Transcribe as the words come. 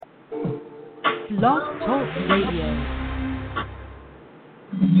Blog Talk Radio.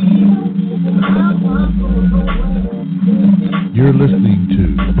 You're listening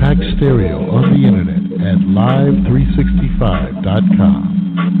to Pack Stereo on the internet at live365.com.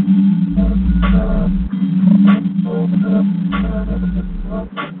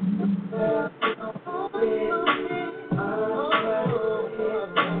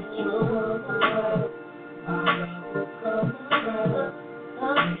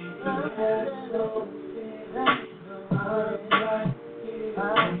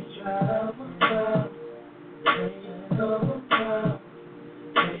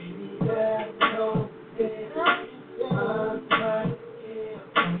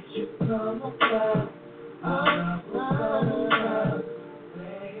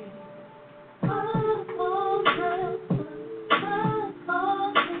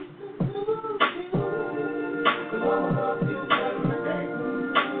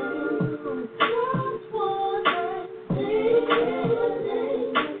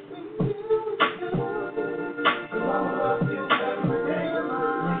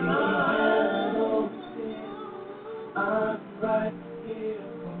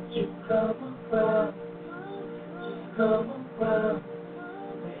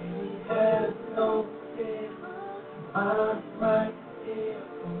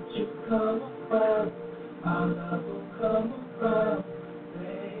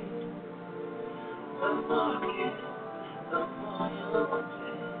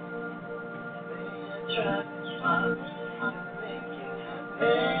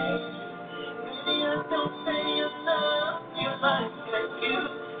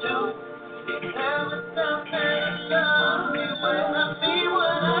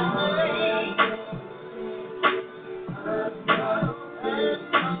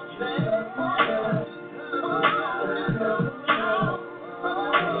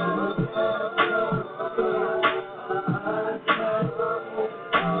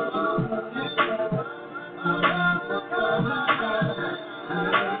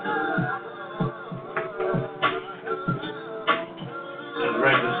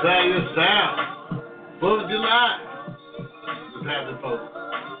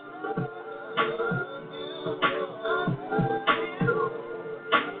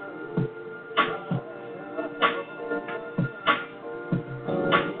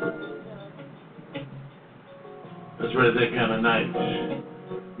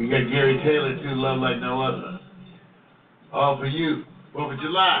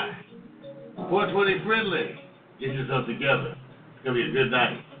 Together. It's going to be a good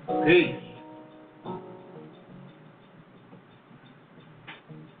night. Peace.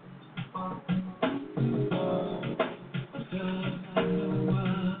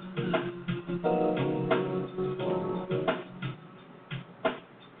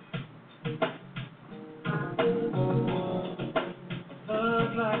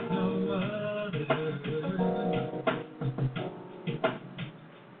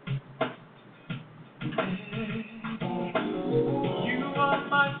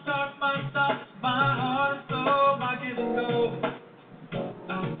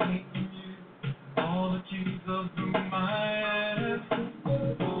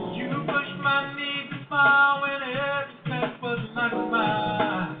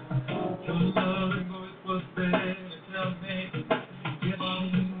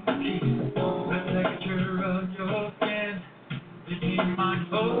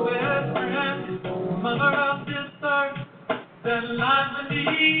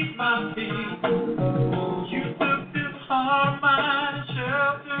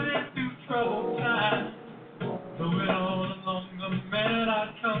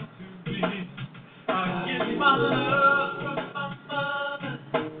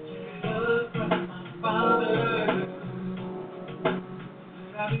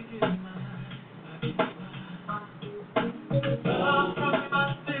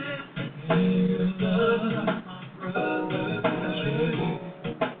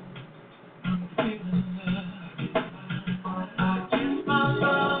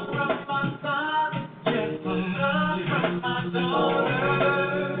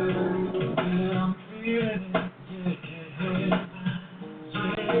 Yeah.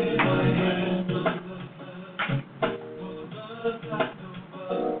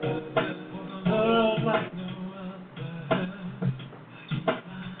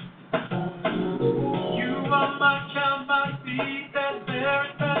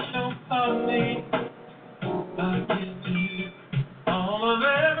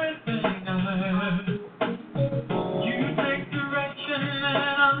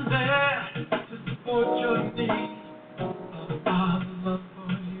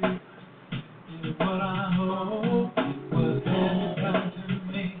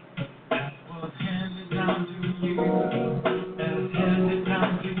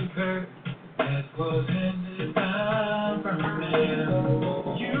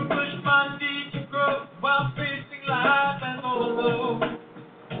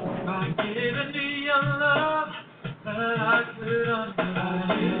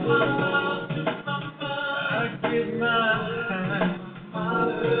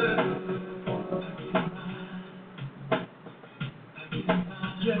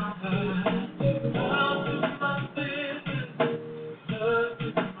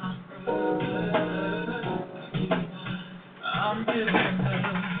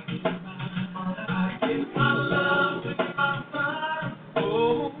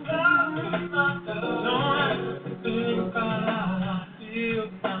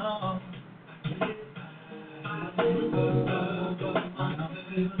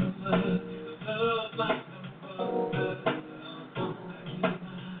 Love like no other.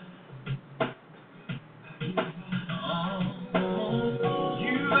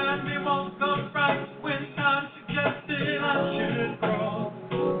 You and me won't come right when time suggested I should grow.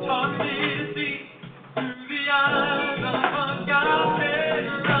 Taught me to see through the eyes of a God-made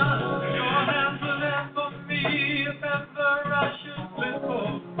love. Your hands were there for me if ever I should slip or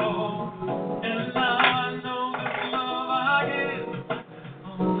fall. And now I know this love I give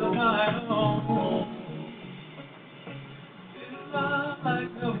under my own. It's love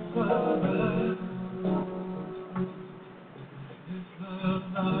like no other. It's love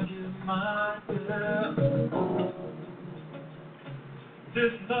I give myself.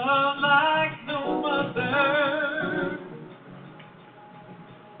 This love like no other.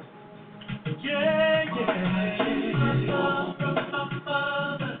 Yeah, yeah. Love from my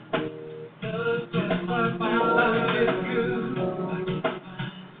mother. Love from my life is good.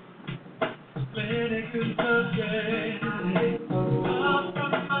 Plenty good love, yeah. Love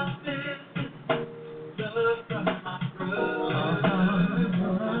from my sister. Love from my brother.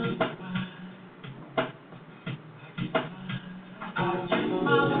 I give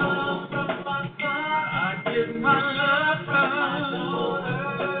my love from my son. I give my love from my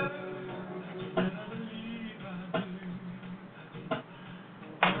daughter.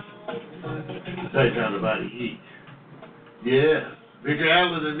 Tell you something about to eat. Yeah. Victor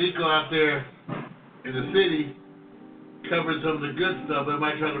Allen and Nico out there in the city covering some of the good stuff. They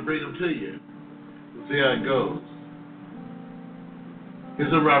might try to bring them to you. We'll see how it goes.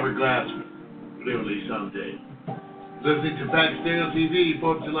 Here's a Robert Glasper. Literally someday. Listening to Pack Stereo TV,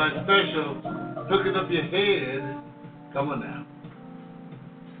 4th of July special. Hooking up your head. Come on now.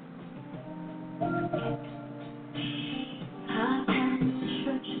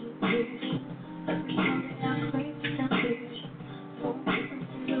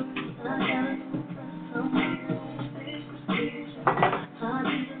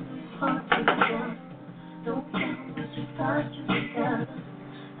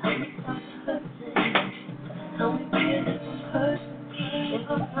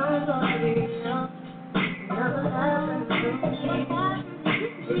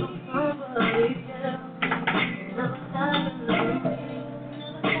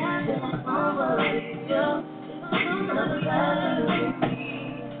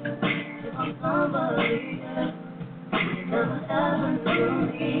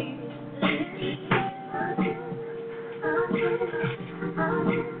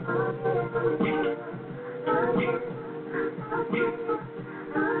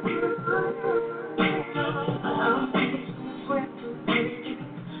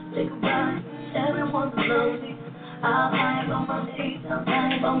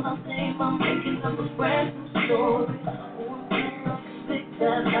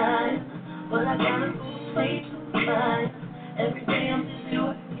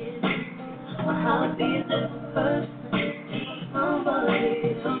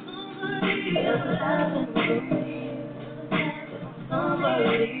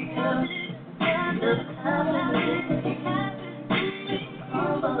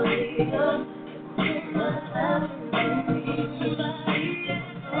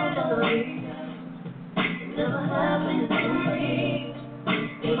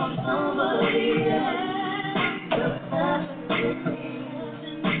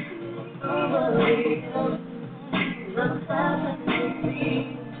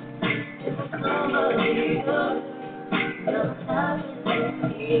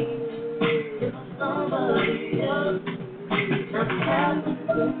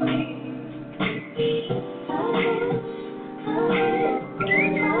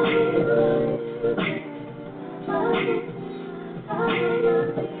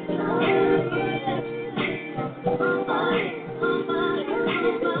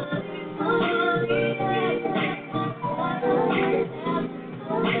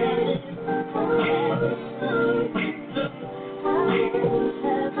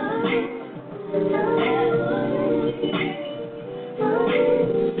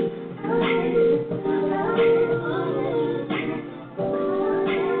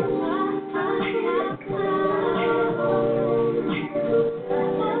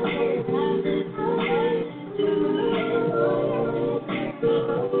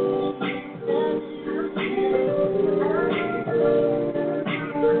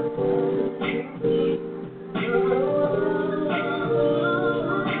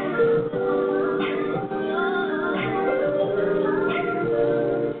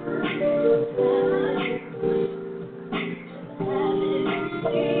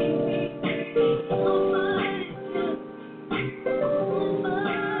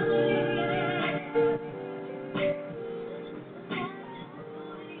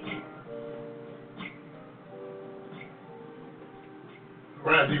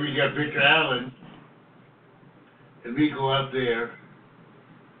 I think we got Victor Allen and Miko out there.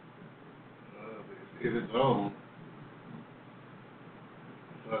 If it's on.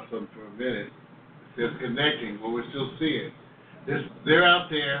 I saw something for a minute. It says connecting, but we're still seeing. They're out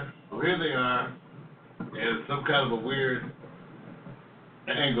there. Well, here they are. And it's some kind of a weird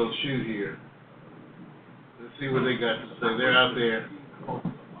angle shoot here. Let's see what they got to say. They're out there.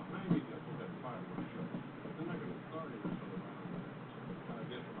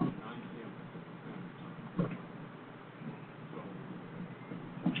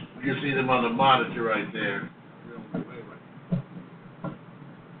 You see them on the monitor right there.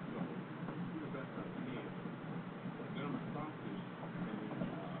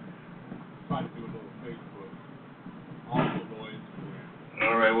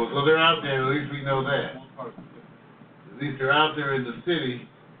 All right, well, so they're out there. At least we know that. At least they're out there in the city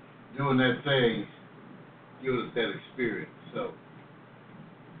doing that thing, giving us that experience. So,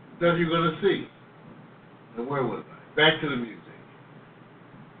 stuff you're going to see. Now, where was I? Back to the music.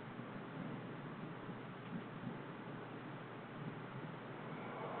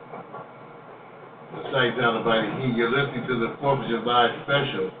 The site's out of Heat. You're listening to the 4th of July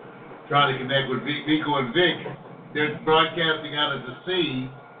special, trying to connect with Miko and Vic. They're broadcasting out at the sea,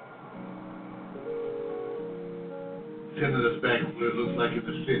 sending us back to what it looks like in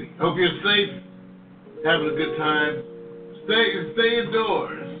the city. Hope you're safe, having a good time. Stay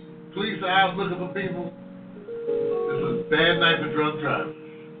indoors. Police are out looking for people. This is a bad night for drunk drivers.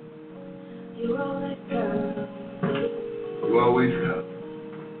 You always come. You always come.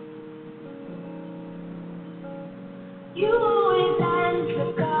 You always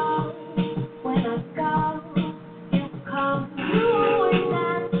answer call when I call. You come. You always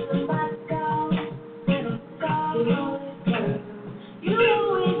answer my call when I call. You always come. You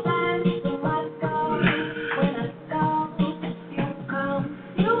always answer my call when I call. You come.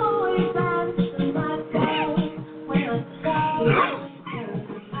 You always answer my call when I call.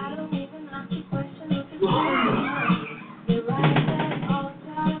 I don't even ask you questions if it's right. You're right there all the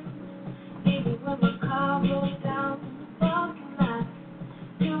time. Even when my car broke down.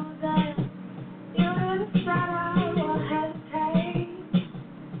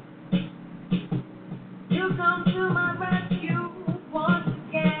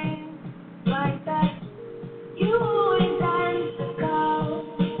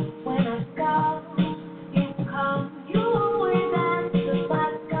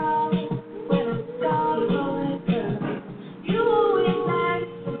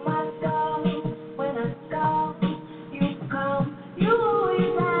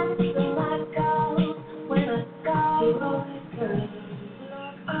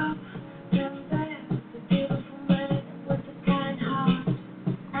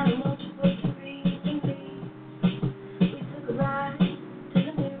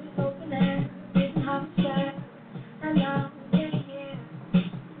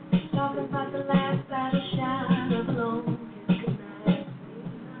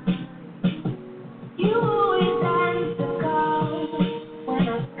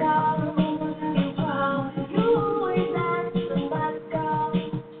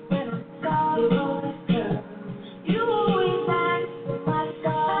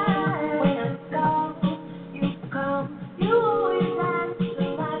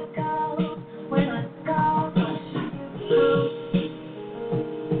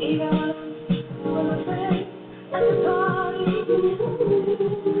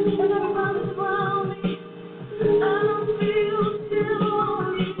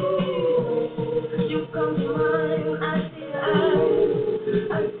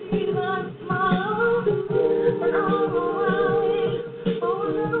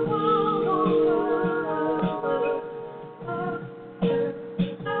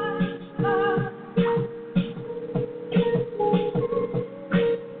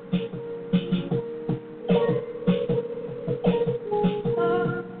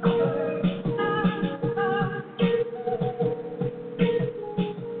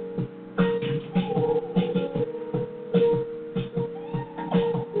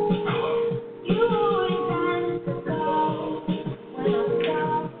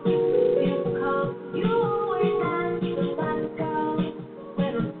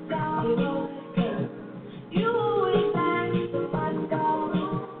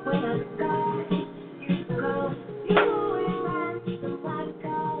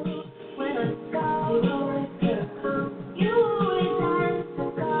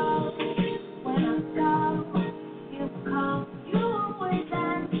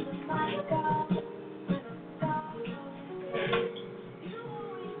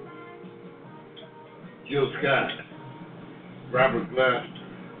 Jill Scott, Robert Glasper,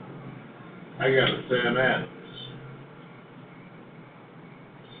 I got a Sam Adams.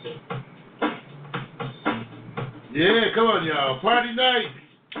 Yeah, come on, y'all. Party night.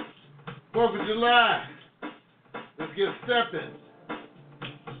 4th of July. Let's get stepping.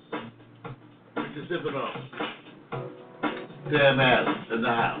 What you sipping on? Sam Adams in the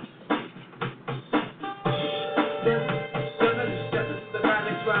house.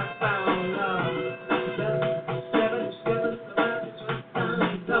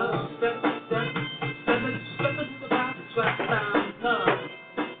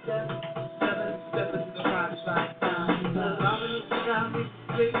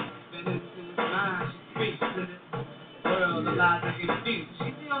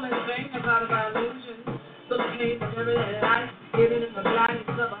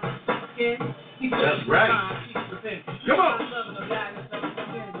 That's right. Come on.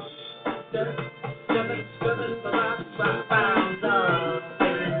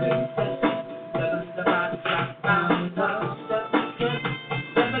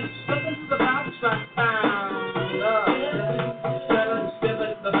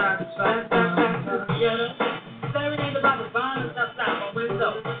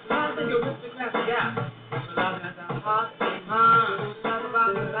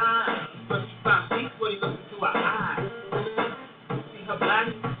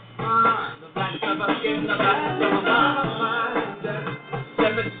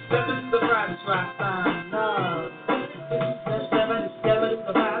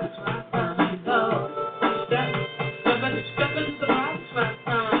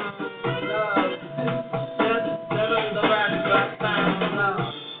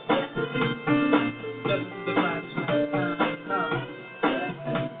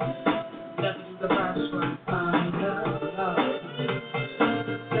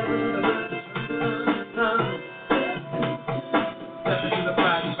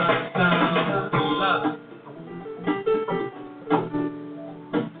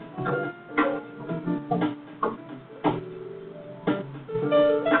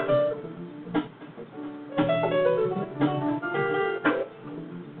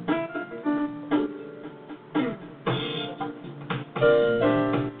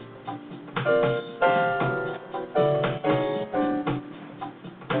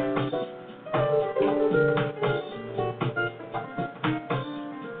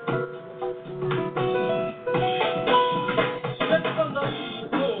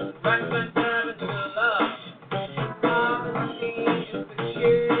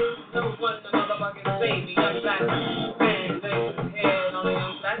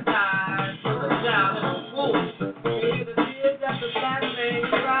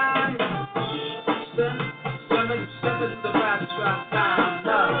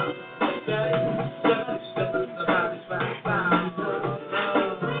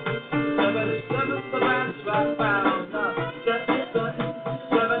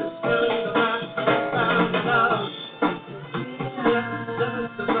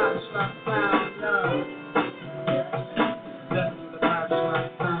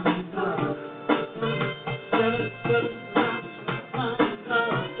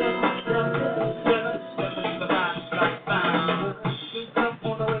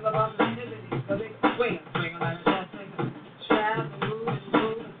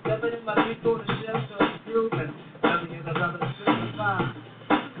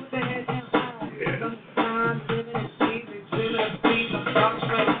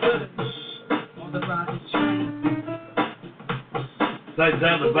 Like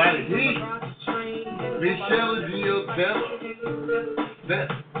down the body heat. Michelle and Gio Bello.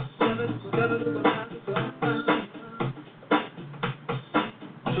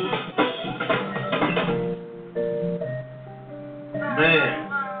 Man,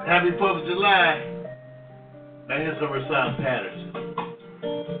 happy 4th of July. Now here's some Rashawn Patterson.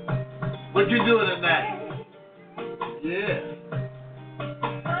 What you doing tonight? Yeah.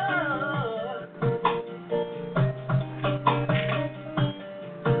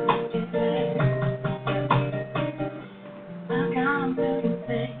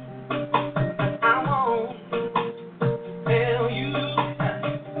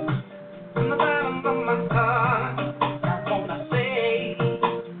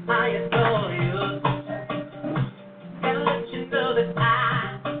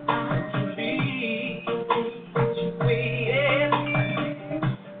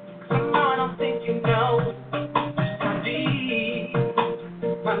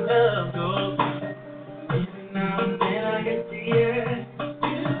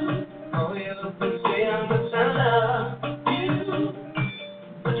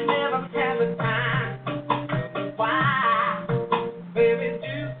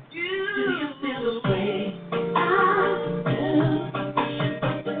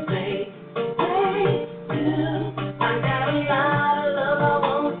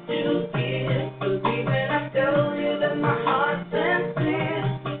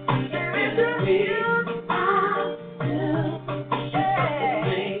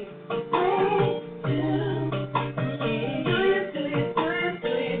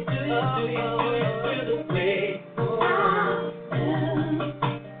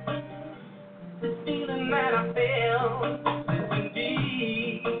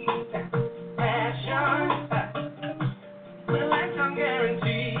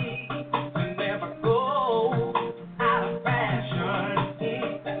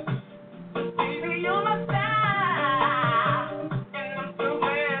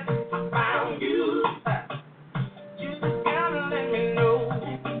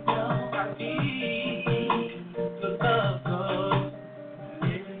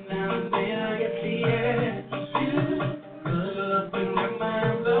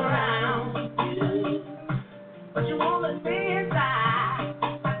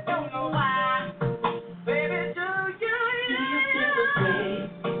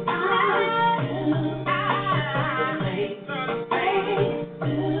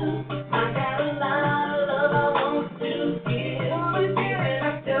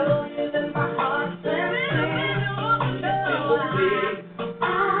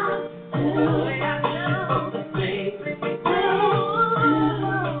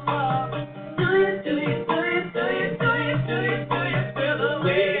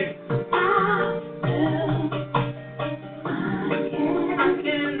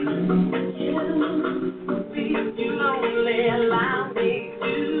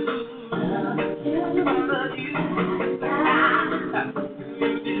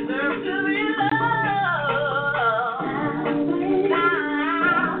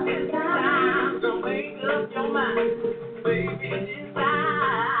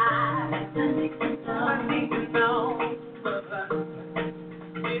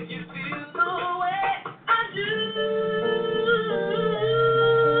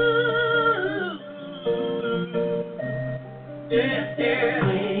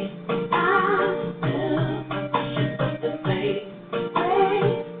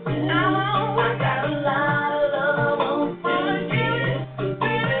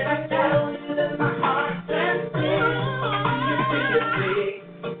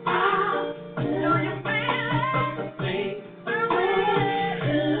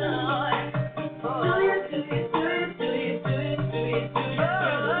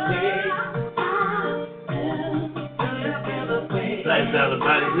 Sound of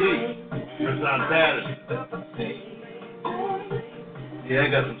Mighty Heat. First on Patterson. Yeah, I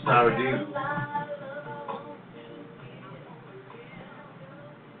got some sour diesel.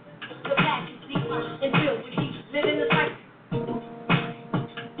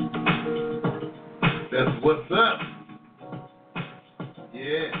 That's what's up.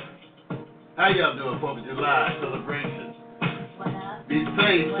 Yeah. How y'all doing, 4th of July celebration? Be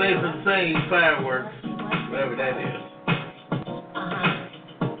safe and sane, fireworks, whatever that is.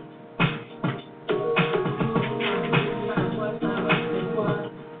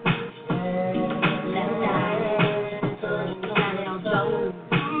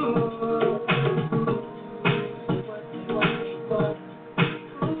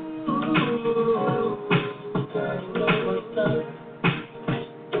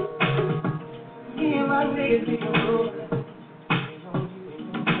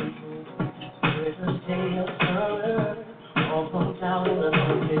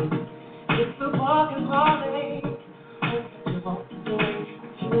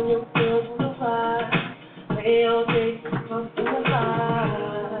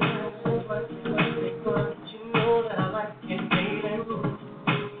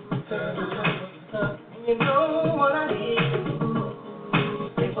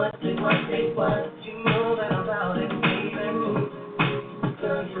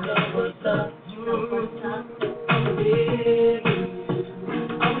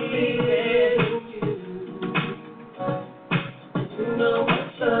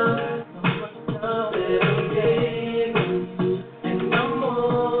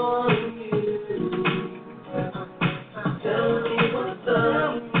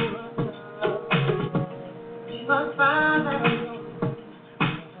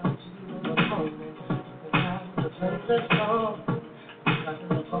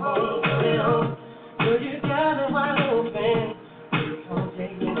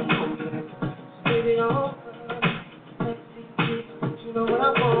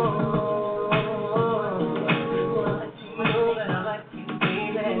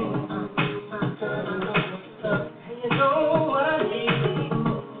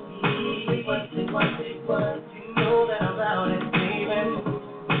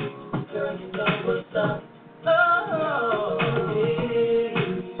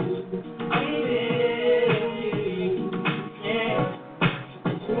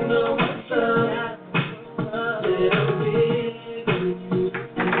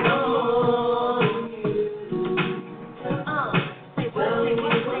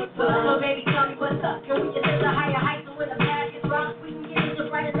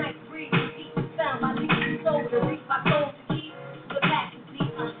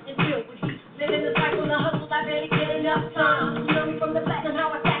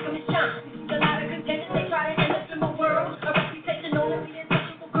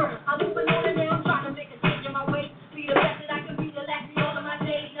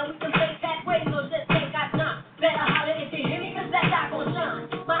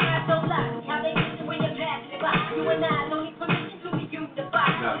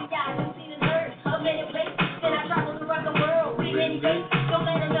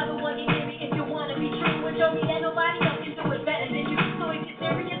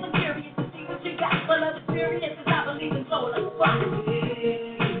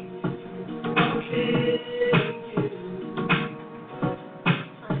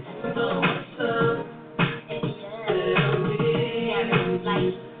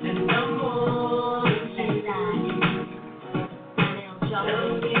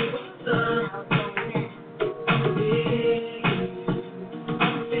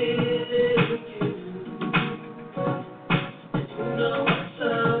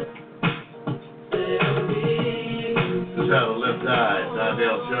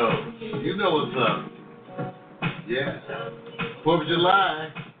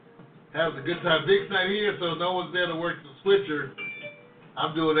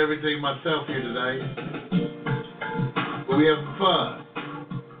 I'm doing everything myself here tonight. But we having fun.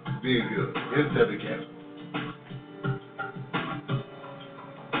 Being good. Inside the camera.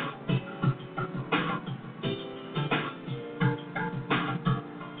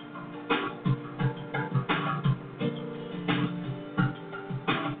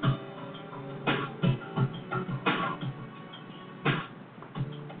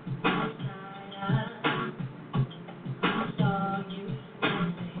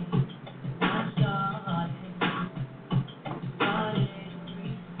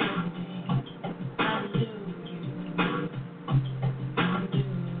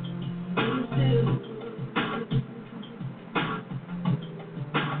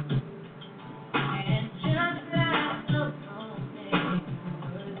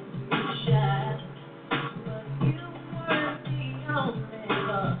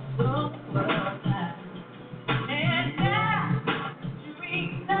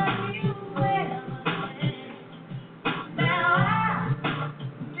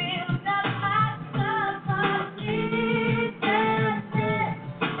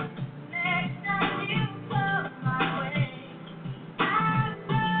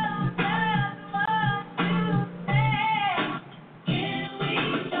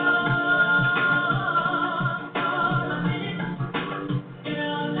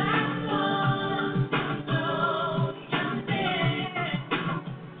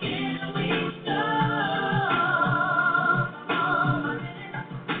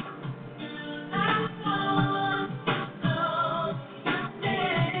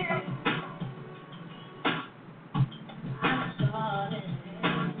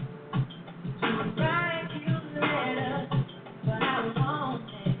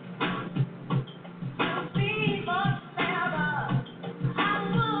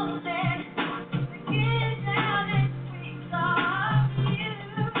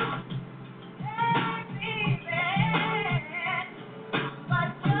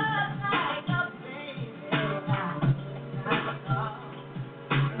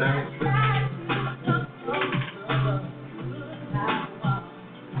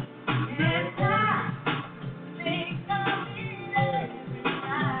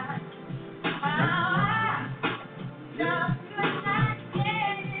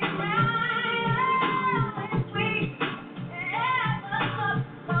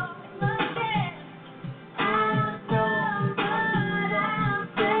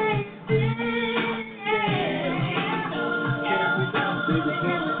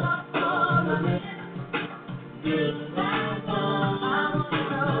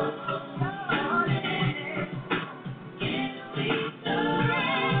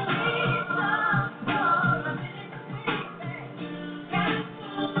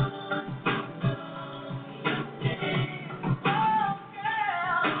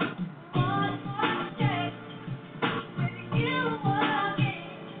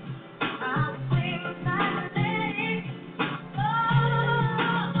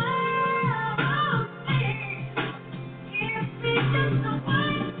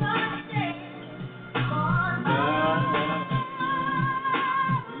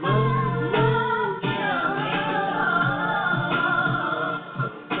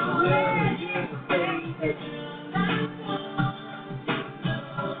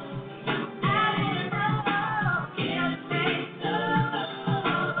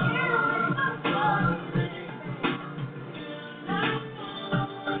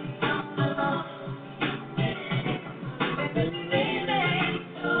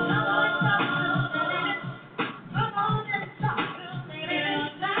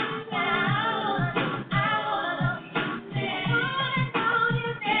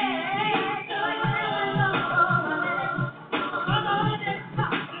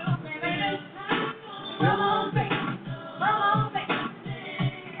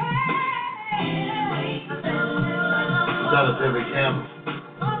 trying to say we can.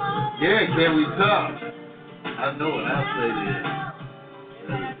 Yeah, can we talk? I know what I say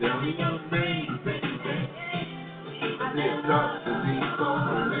then. Tell me one thing, baby. Yeah, talk to me for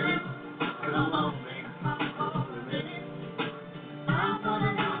a minute. Come on, man.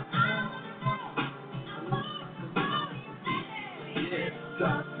 Yeah,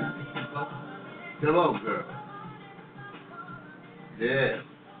 talk to me. Come on, girl. Yeah.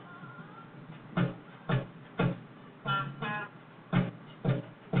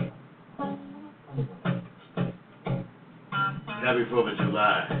 Happy 4th of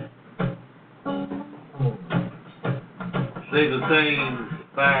July. Say the same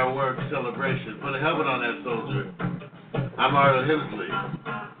fireworks celebration. Put a helmet on that soldier. I'm Arnold Hemsley.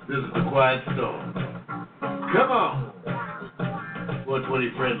 This is the Quiet Storm. Come on.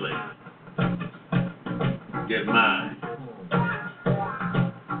 420 friendly. Get mine.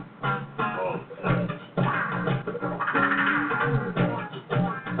 All the time.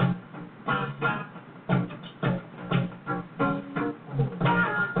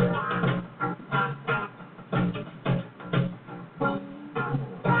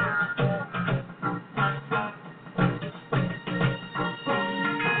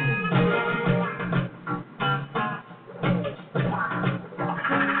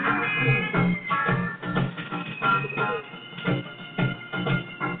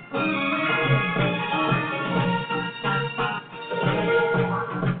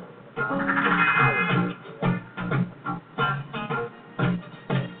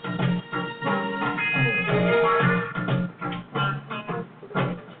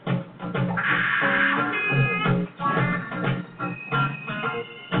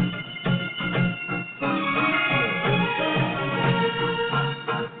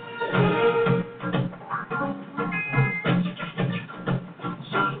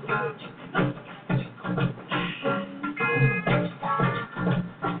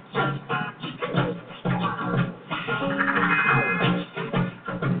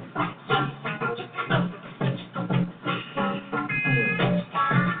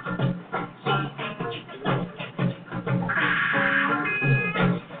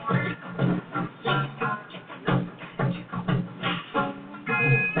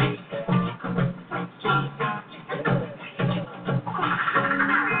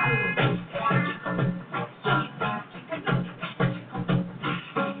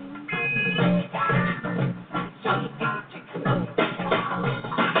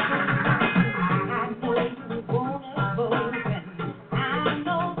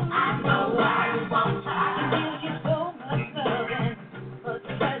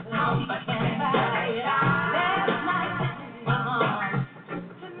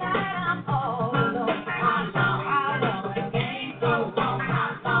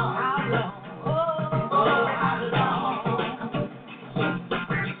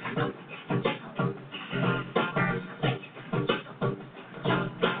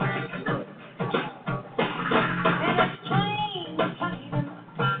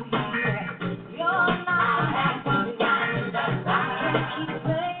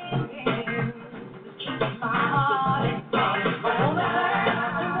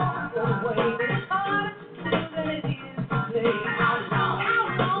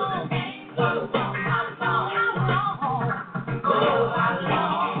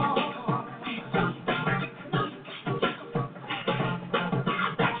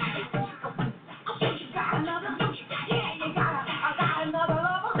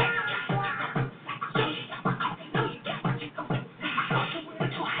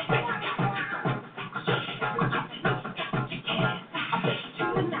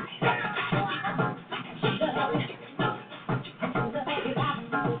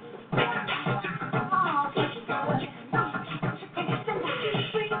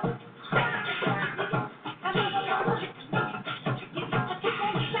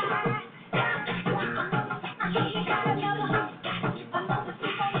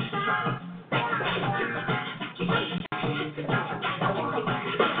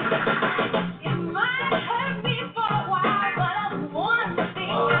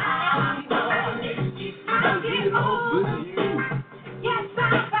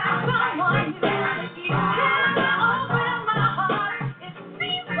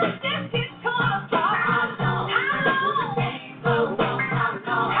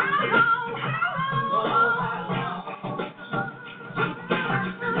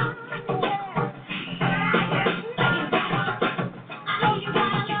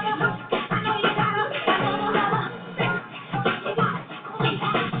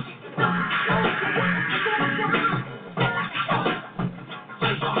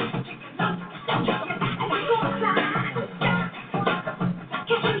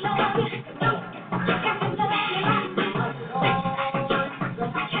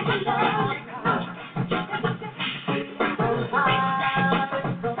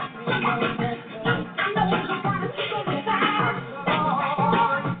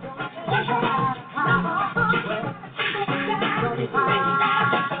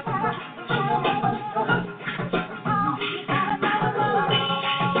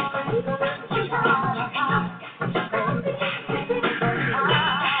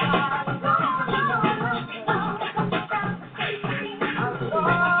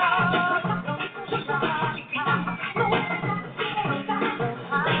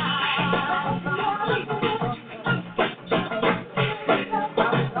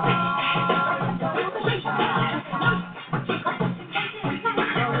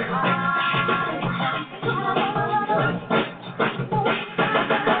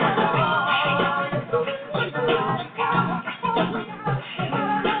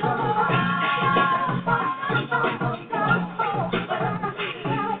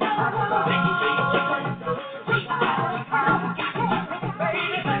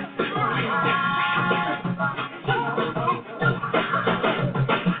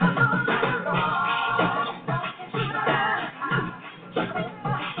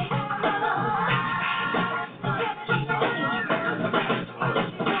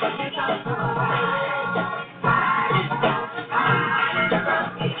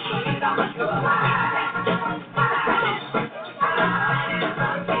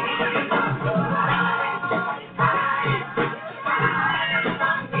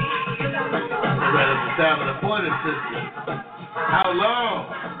 sound of the pointer system. How long?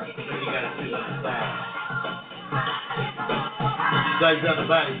 Then you gotta see what the sound. Lights on the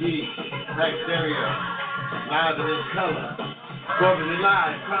body, G. Max stereo. Live and in color. Corporate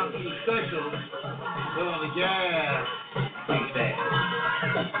live. Promptu special. Put on the gas. Take that.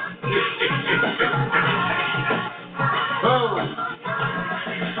 Boom.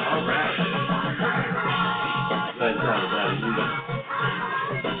 All right. Lights on the body, G.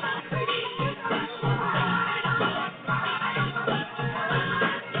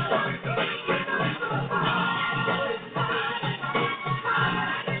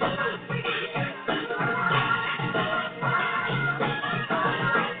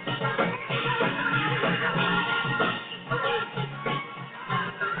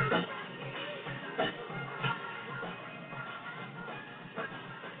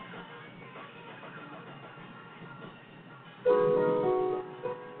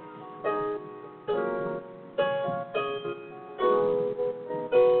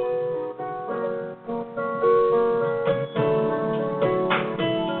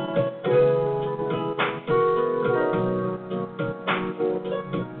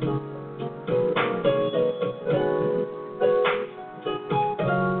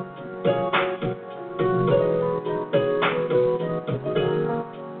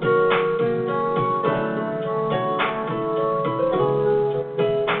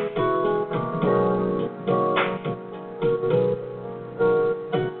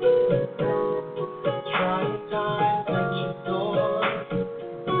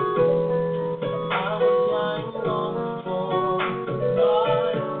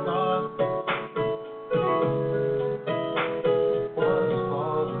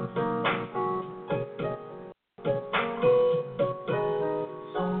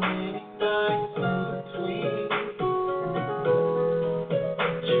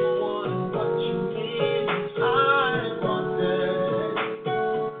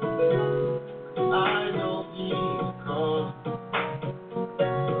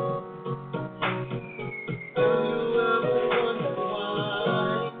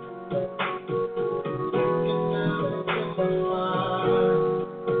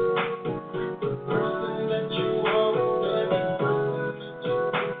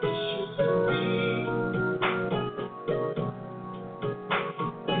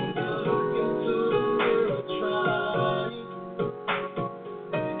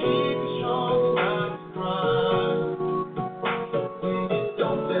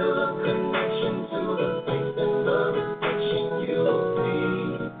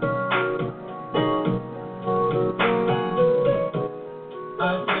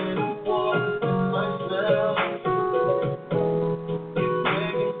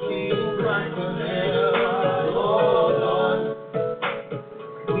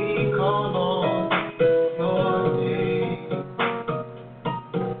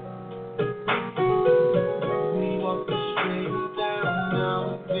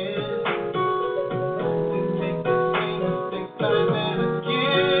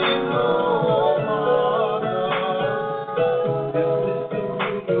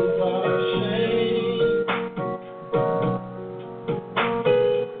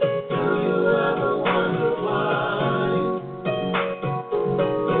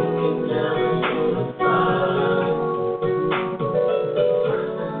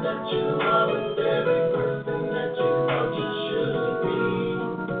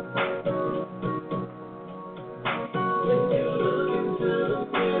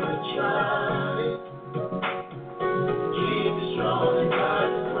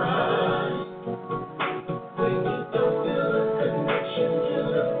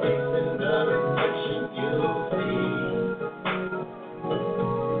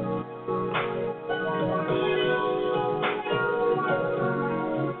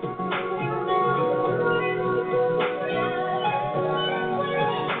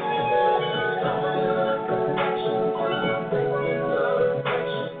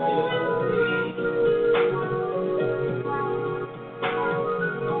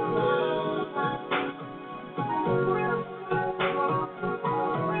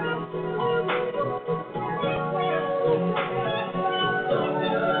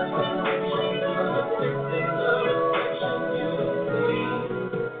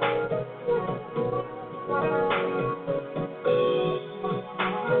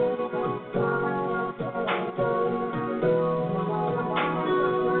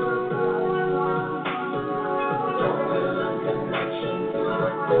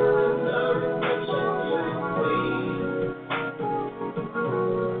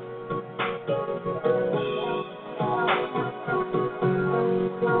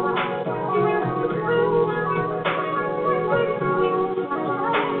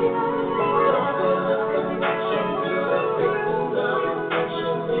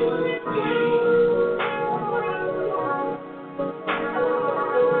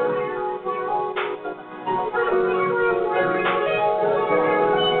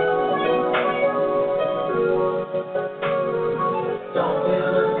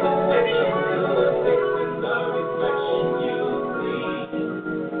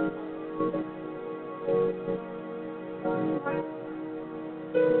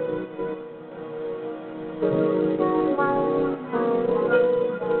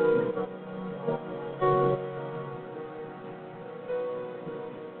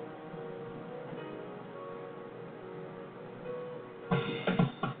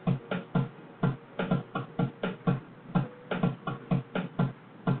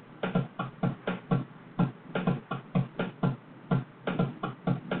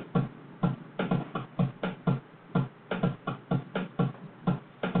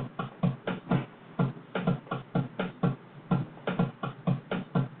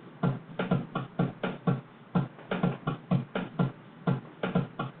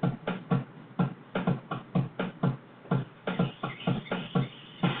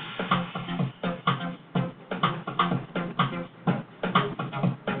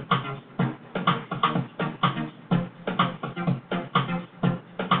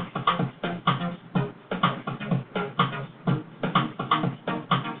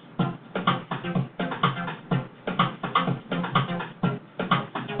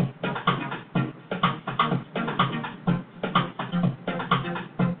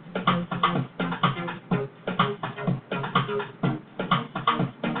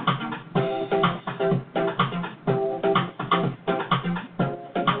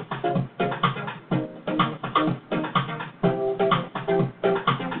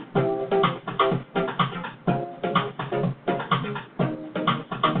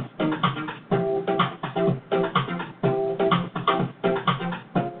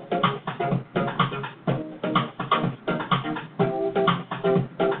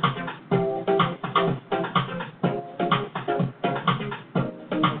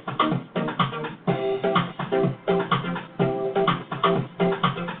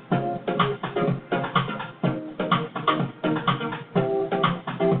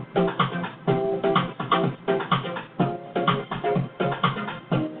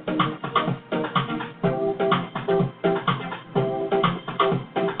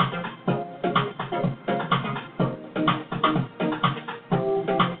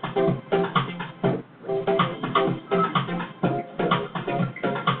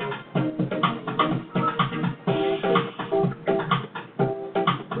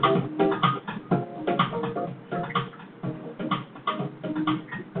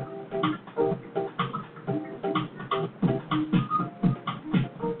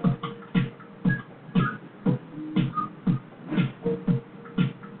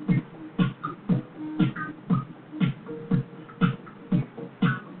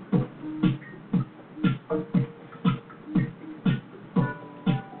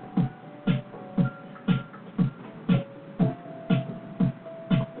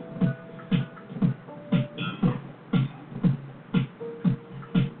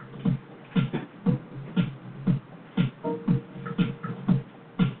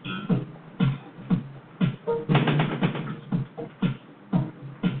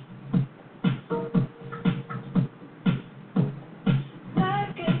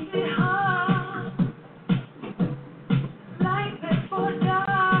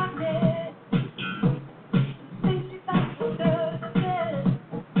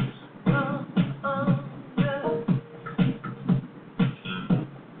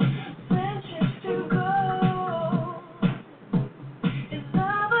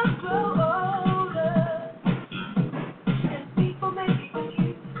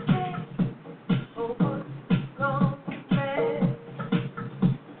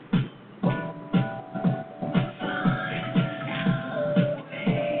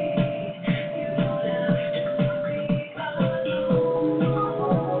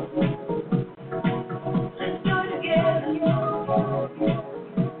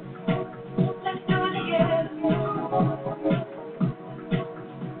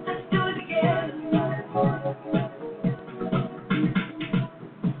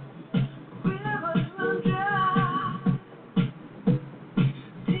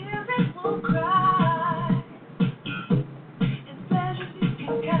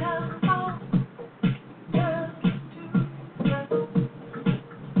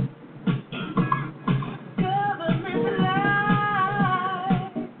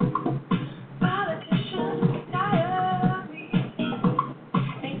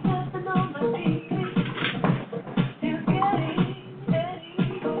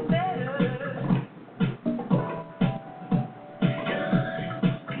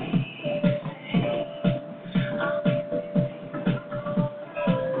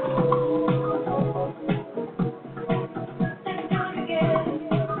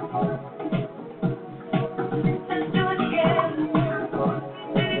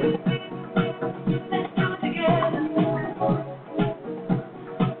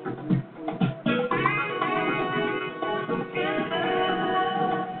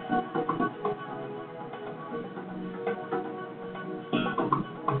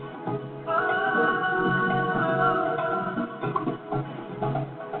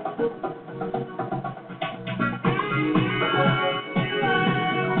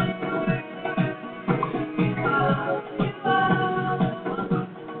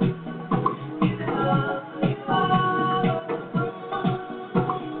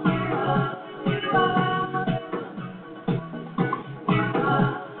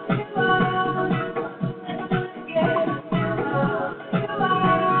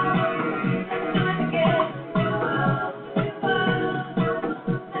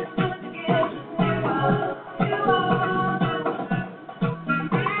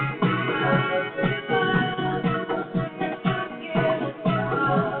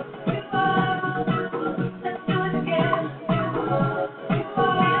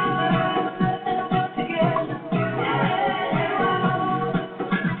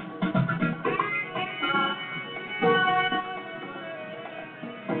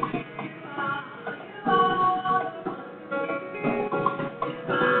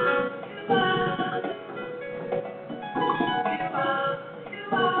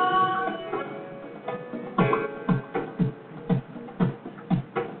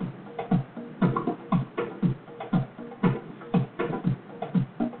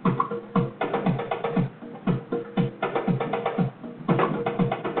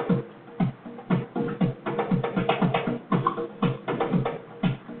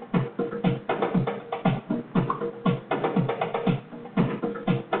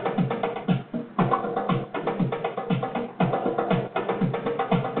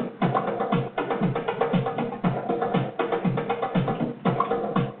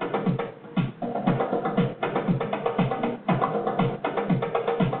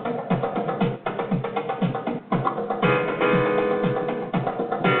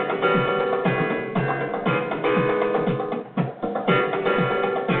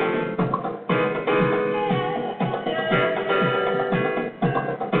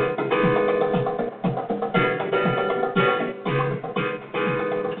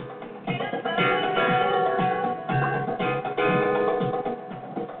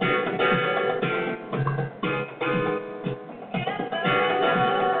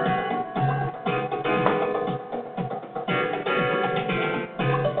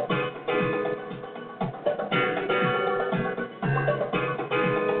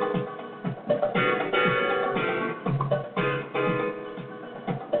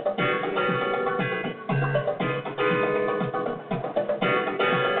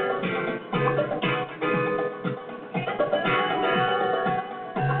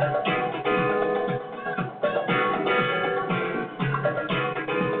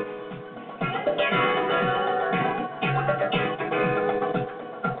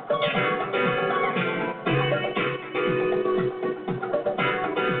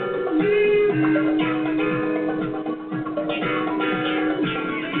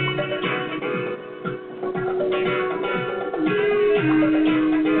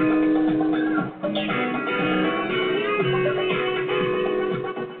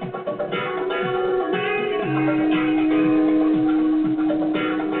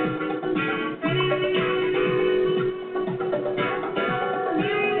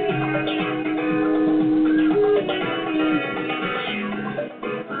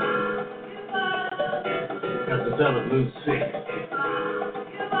 sound of Blue 6.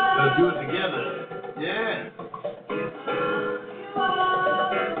 Let's do it together. Yeah.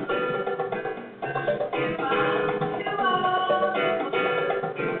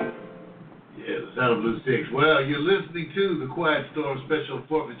 Yeah, the sound of Blue 6. Well, you're listening to the Quiet Storm Special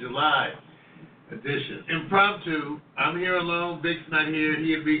 4th of July edition. Impromptu. I'm here alone. Vic's not here.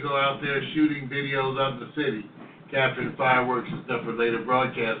 He and me go out there shooting videos out in the city, capturing fireworks and stuff for later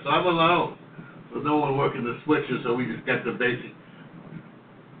broadcasts. So I'm alone. So no one working the switcher, so we just got the basic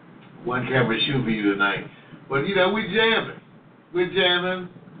one camera shoot for you tonight. But, you know, we're jamming,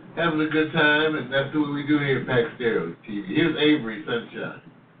 having a good time, and that's what we do here at Pack Stereo TV. Here's Avery Sunshine.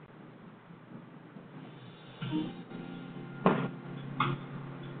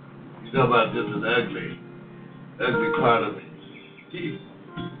 You know about this an ugly part of me.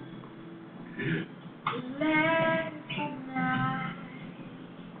 Last night,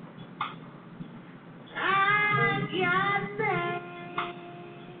 I got back.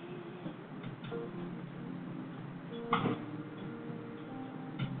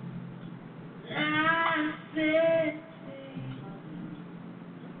 I said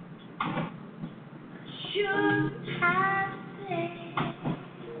should have said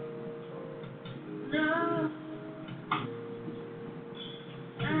no.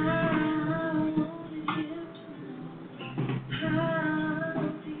 I wanted you to know how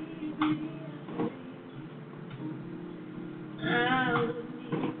deeply I wouldn't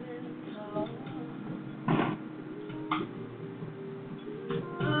even talk.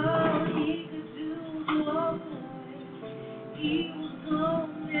 All he could do was walk away. He was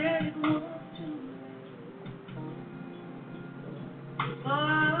gone and it was too late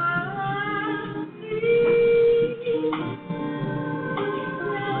for me.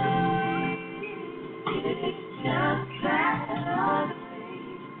 It's just that ugly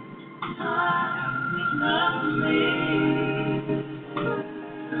part of me.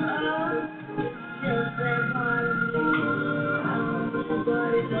 Just that part of me.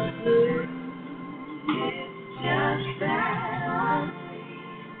 Nobody but you. It's just that ugly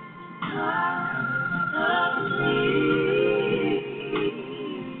part of me.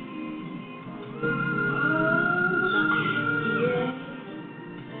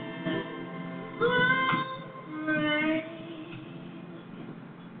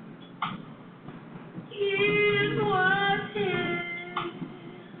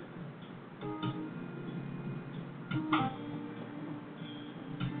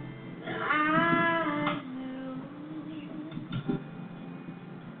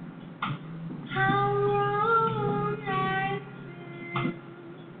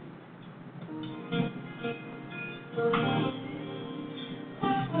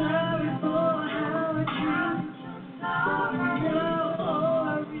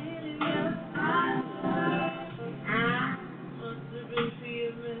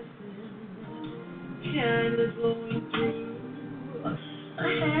 Going through, I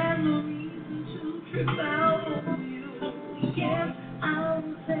had no reason to trip out on you. Yes, I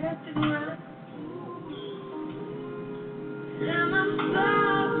was acting like a fool, and I'm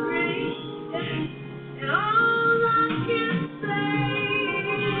sorry. And all I can say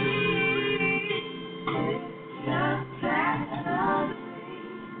is just that ugly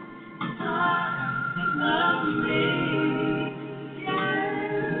part of me.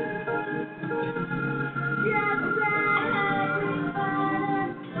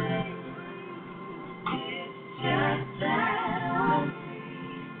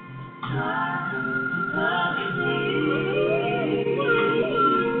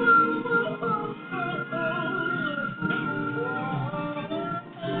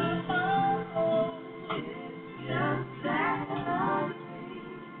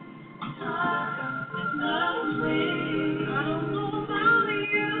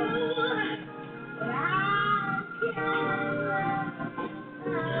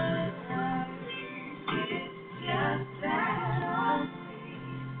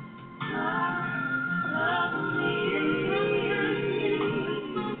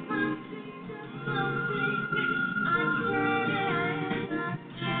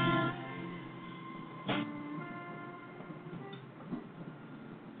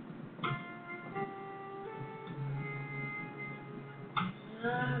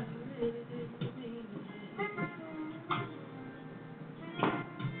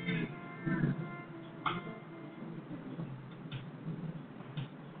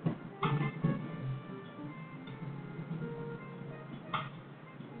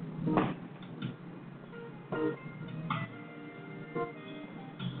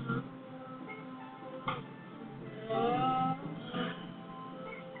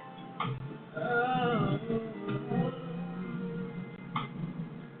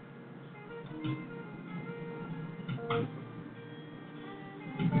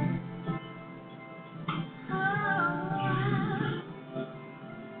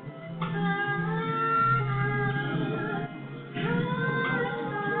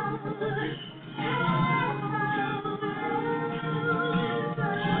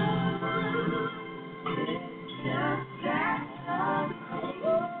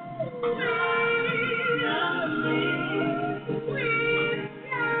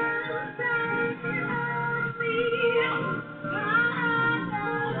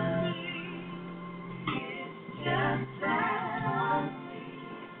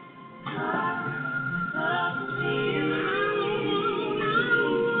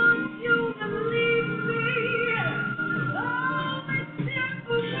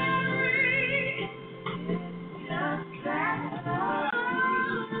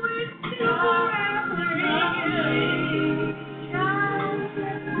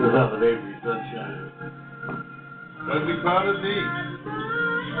 Love of Avery Sunshine. That'd be proud of me.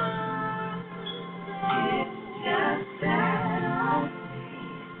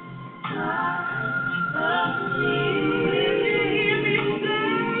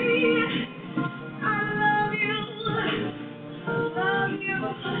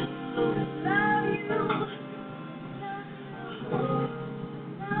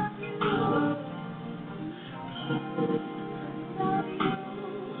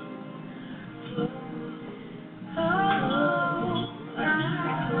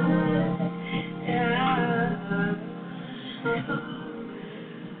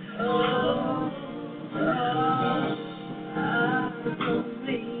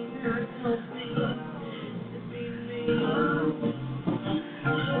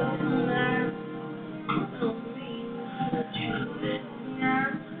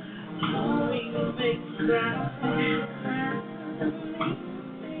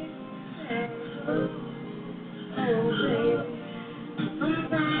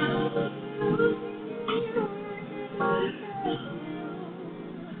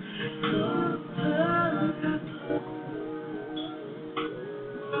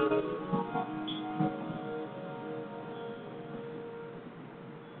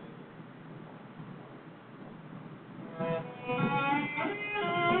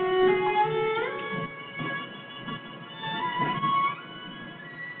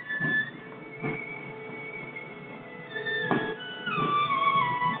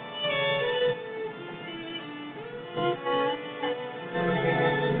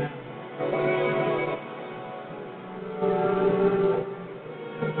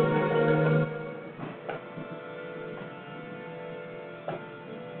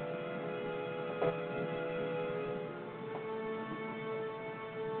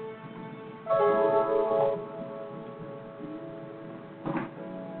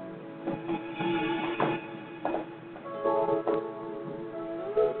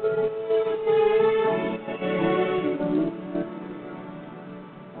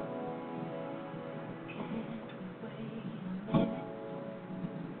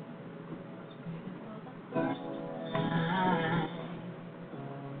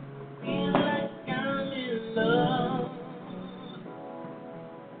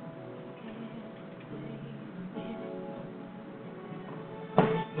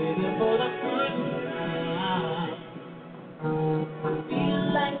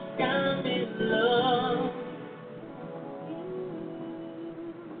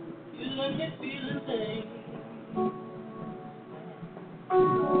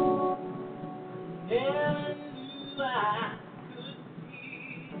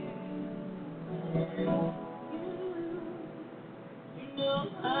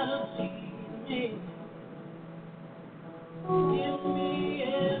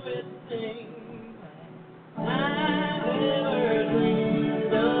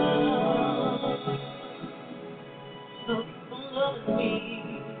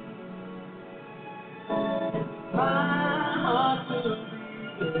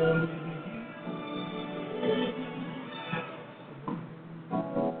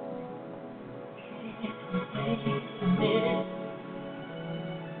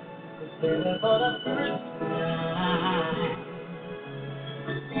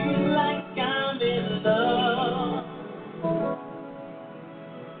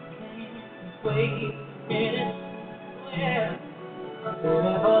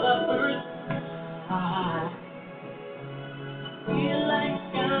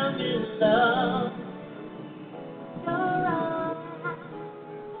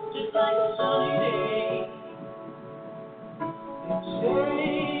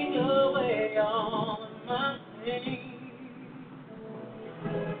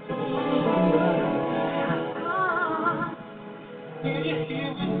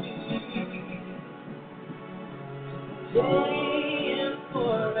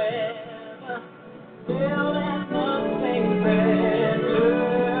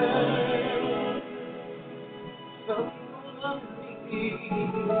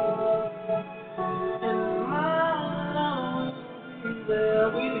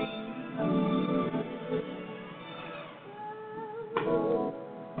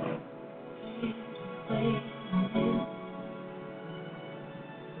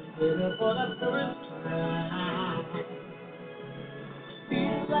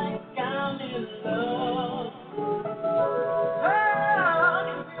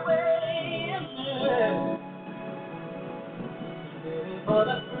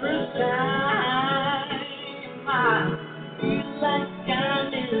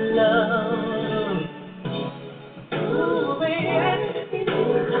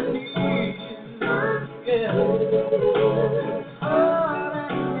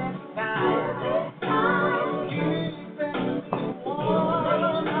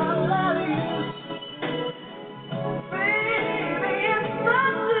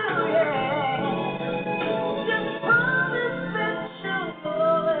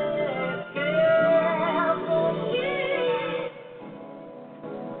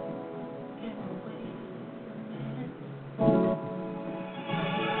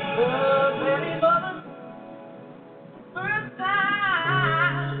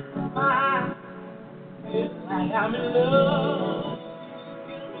 love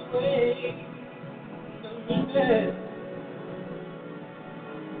away the minute.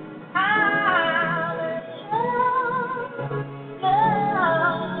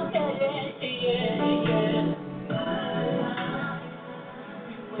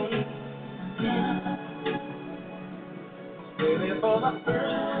 Baby, for the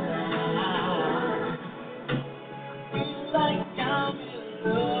first time, feel like I'm in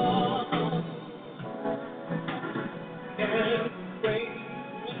love. Can't wait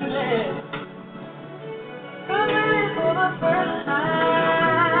to live. Baby, for the first time,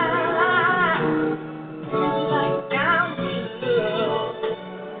 feel like I'm in love.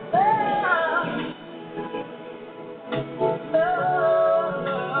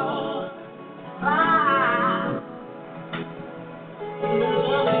 Love, love,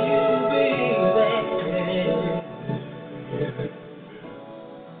 love you, baby.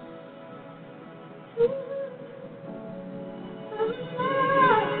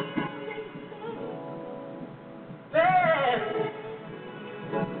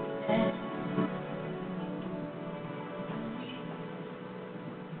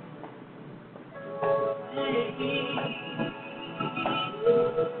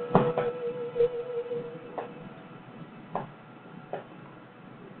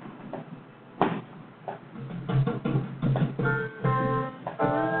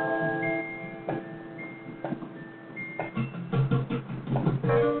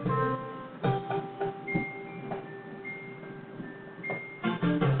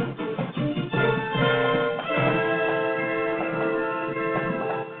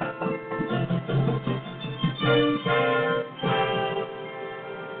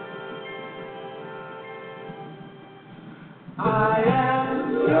 I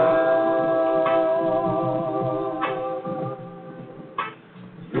am yours.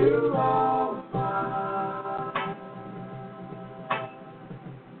 You are mine.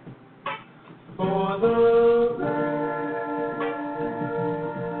 For the rest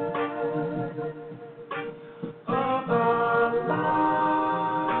of our lives.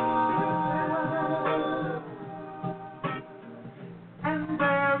 And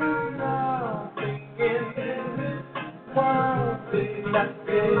there is nothing in this world that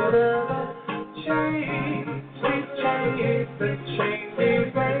could ever change. We change the changes,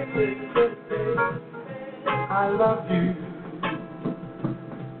 baby. I love you.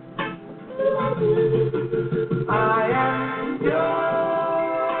 I am yours.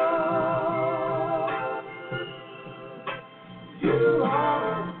 You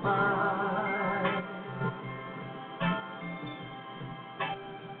are mine.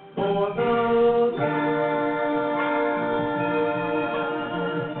 For the rest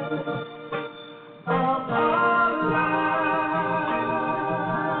of our lives.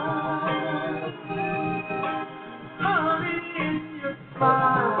 Honey, in your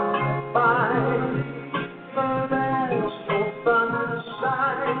smile, I find the natural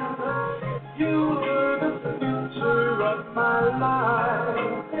sunshine. You were the future of my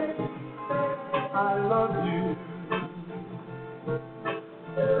life. I love you.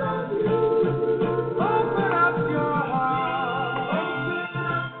 Open up your heart,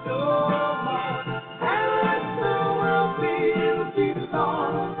 and let the world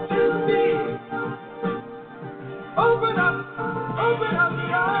belong to me. Open up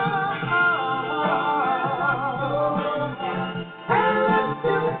your heart, and let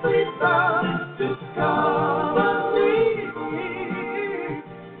your freedom discover me.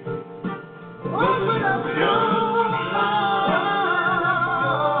 Open up your heart,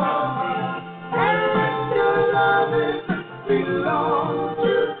 and let your loving belong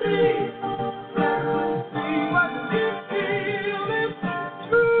to me. Let me see what you feel is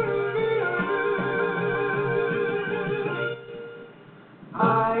true. I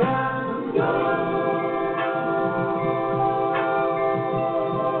am yours.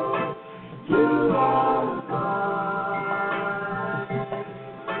 You are mine.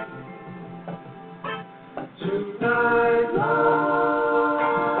 Tonight, love,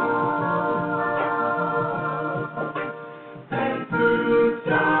 and through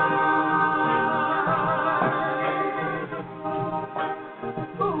time,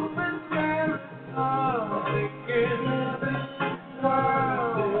 when there is nothing in this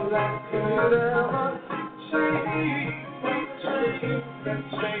world that could ever change and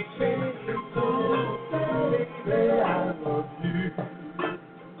change me. Baby, I love you.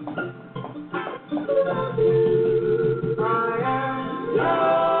 I am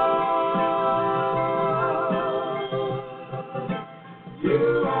yours. You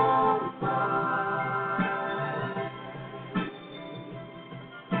are mine.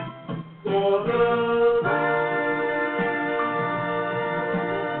 For the rest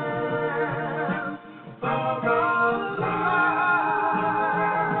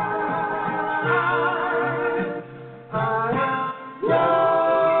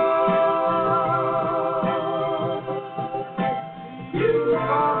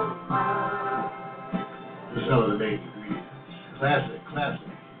Some of the main ingredients. Classic.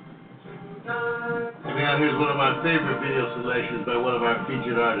 And now here's one of my favorite video selections by one of our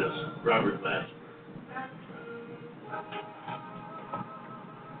featured artists, Robert Glasper.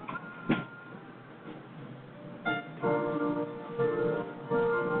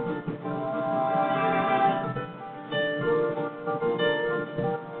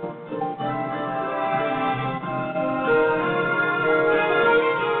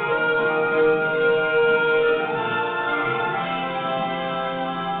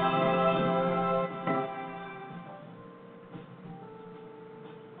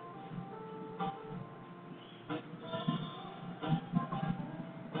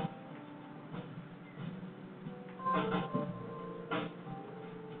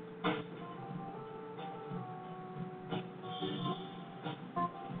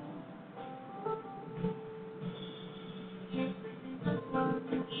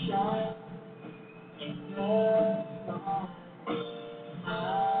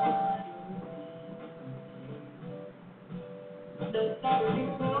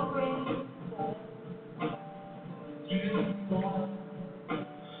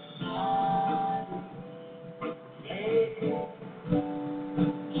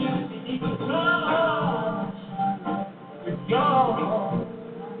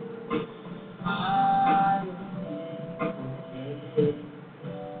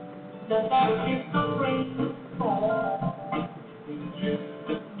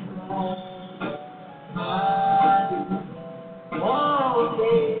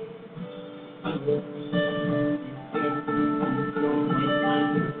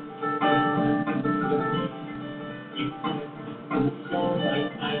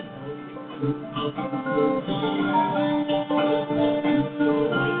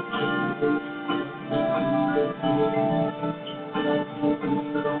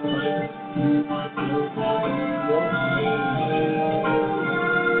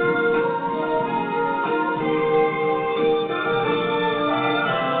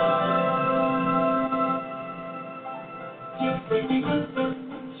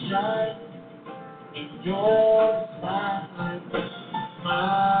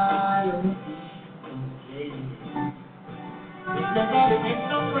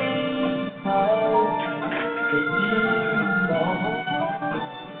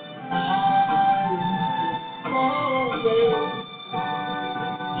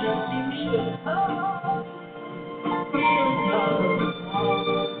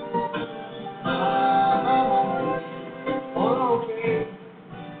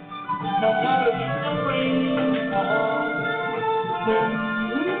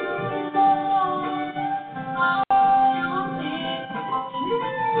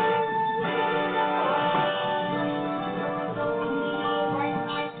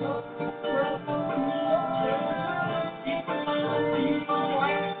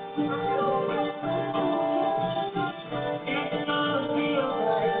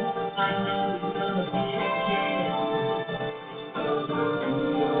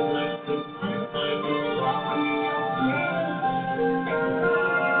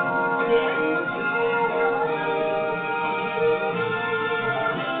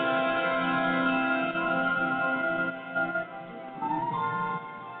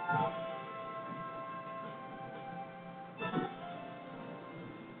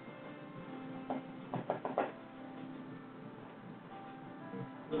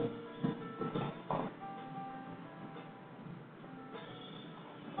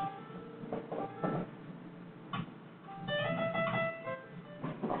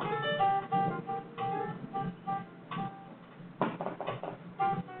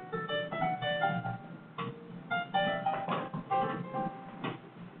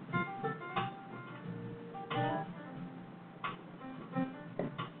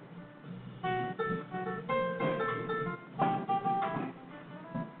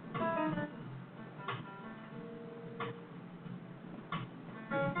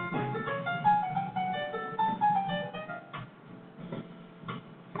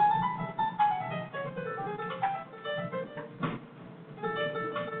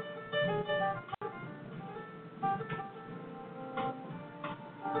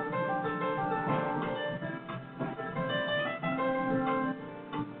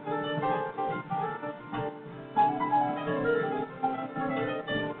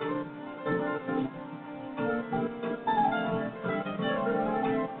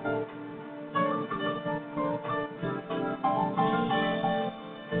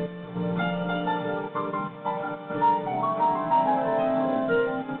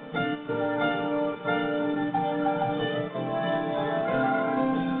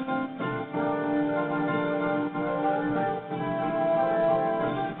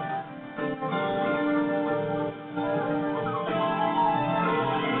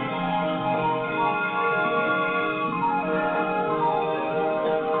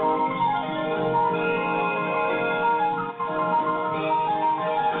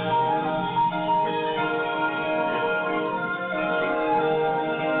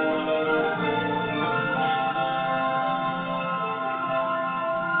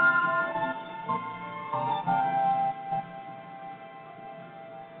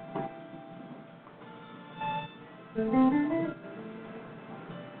 Robert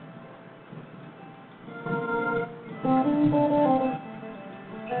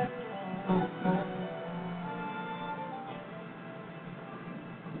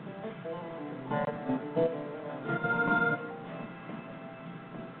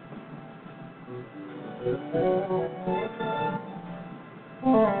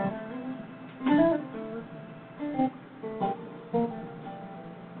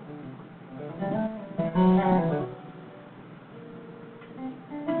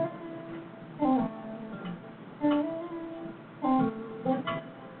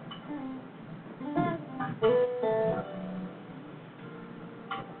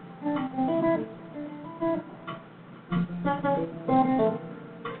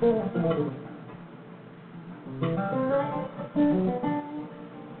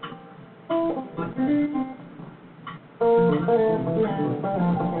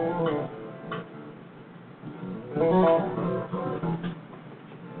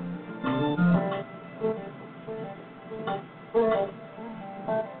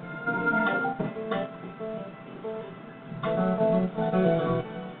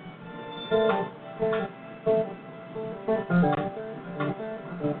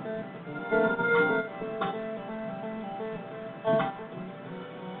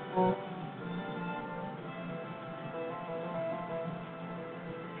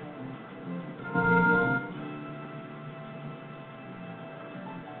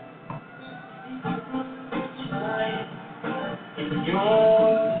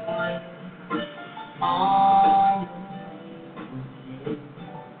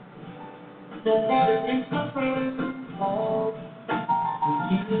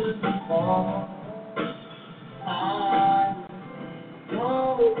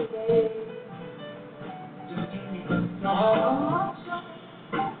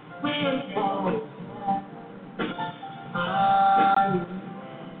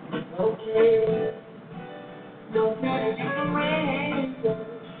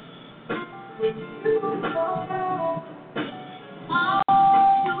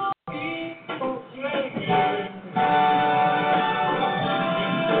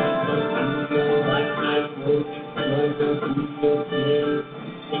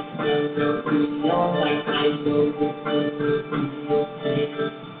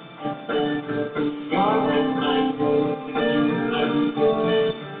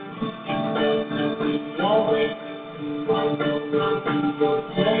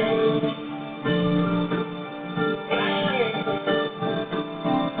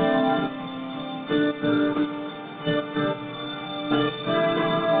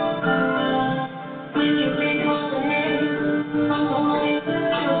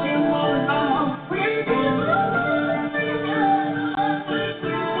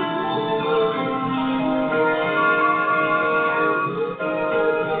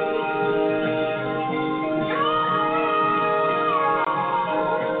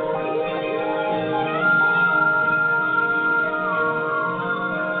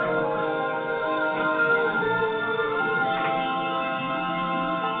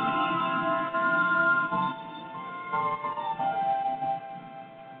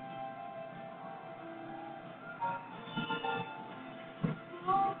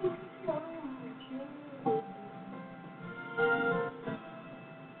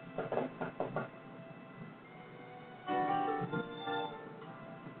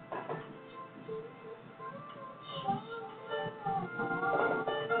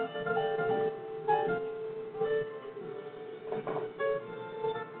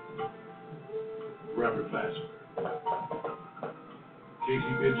Glasper,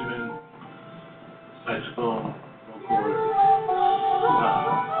 Casey Benjamin, saxophone, vocal.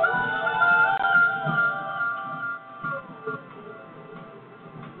 Wow.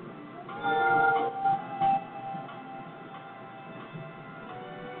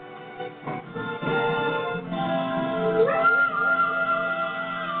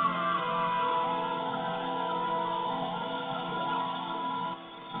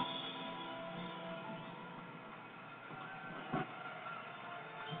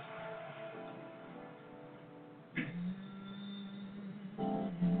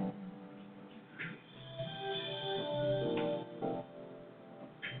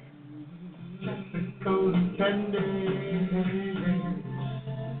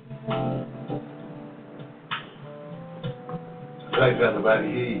 I like that about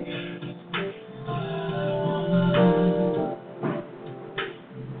Heat.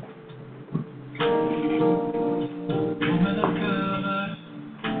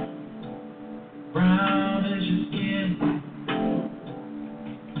 Brown as your skin.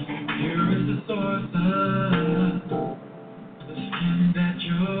 Here is the source of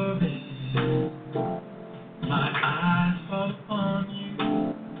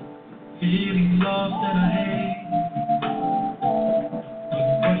feeling lost and I hate. But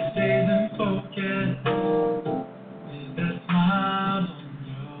what stays in focus is that smile on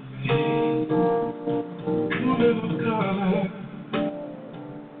your face. You little color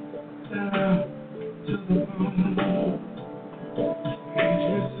down to the bone.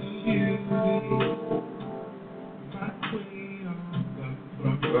 Ageless beauty, my queen of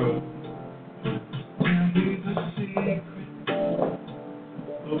the world. Tell me the secret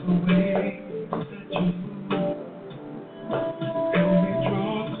of the way that you move. Help me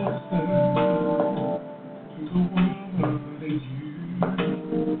draw closer to the woman in you.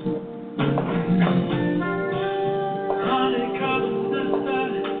 Honey-colored sister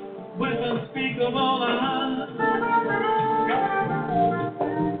with unspeakable eyes,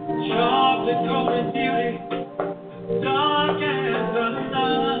 sharply colored beauty, dark as the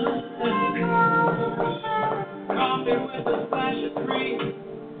sun. Coffee with a splash of cream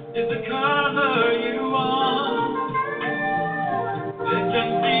is the color you want. There can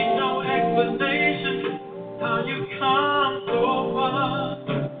be no explanation how you come so far.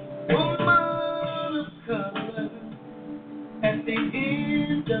 Woman of color, at the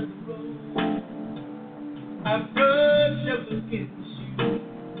end of the road, I brush up against you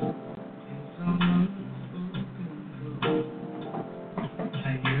in some unspoken code. I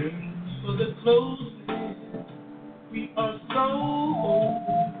yearn for the closeness we are so open.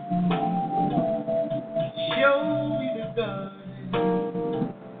 Show me the garden,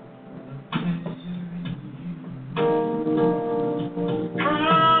 the pleasure in you.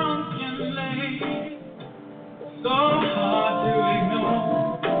 Brown skin lady, so hard to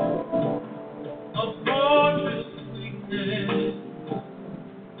ignore. A fortress sweetness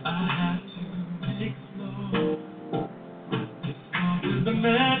I have to explore. It's come to the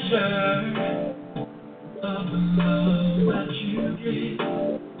measure of the love that you give.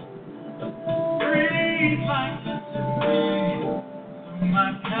 Breathe like this to me, so my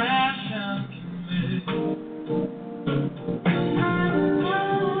passion can live.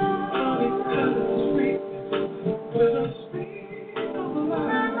 Honey-colored sweetness with a speak of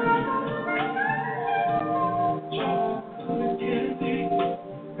life. Chocolate candy,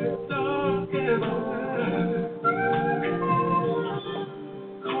 as dark as the night.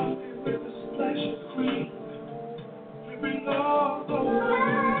 Coffee with a splash of cream. We belong alone.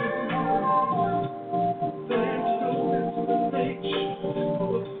 There's no explanation for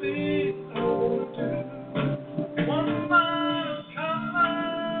the things I wanna do. One mile color.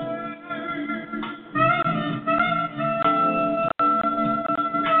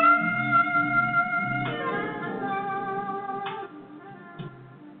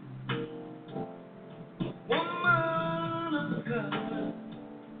 One mile of color.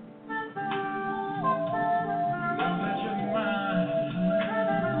 Now that you're mine,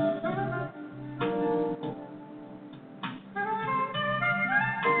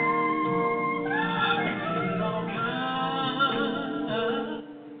 I feel all kind,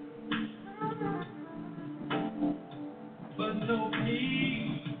 but no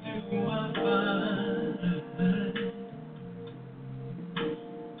peace do I find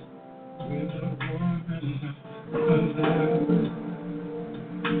with a woman alive.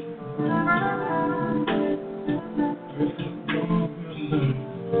 With a woman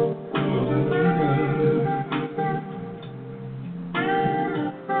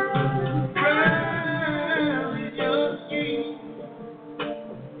brown in your skin,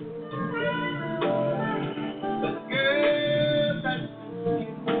 but girl, that's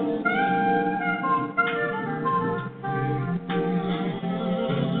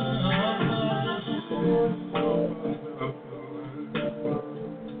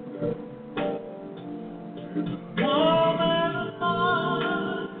woman of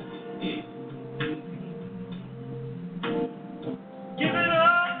mine. Give it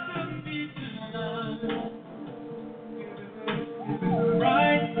up to me tonight.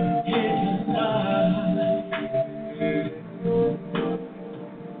 Right here tonight.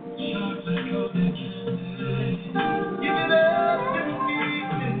 Chocolate coated candy. Give it up to me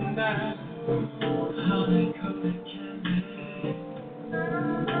tonight. Honey coated candy.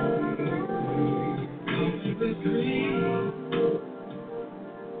 Coffee with cream.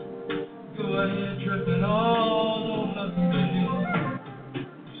 Go ahead, drip it all over me.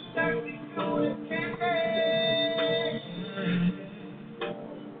 Chocolate coated candy.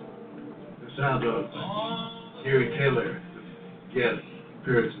 The sound of Gary Taylor, yes,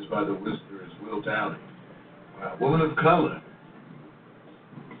 appearances by the Whisperers, Will Downing. Wow, woman of color.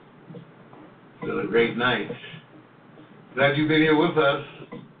 Still a great night. Glad you've been here with us.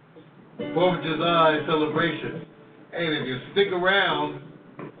 4th of July celebration. And if you stick around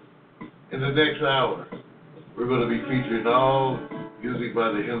In the next hour, we're going to be featuring all music by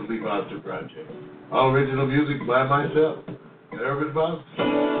the Hemsley Monster Project. All original music by myself, Urban Monster.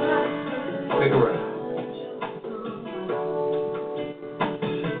 Stick around.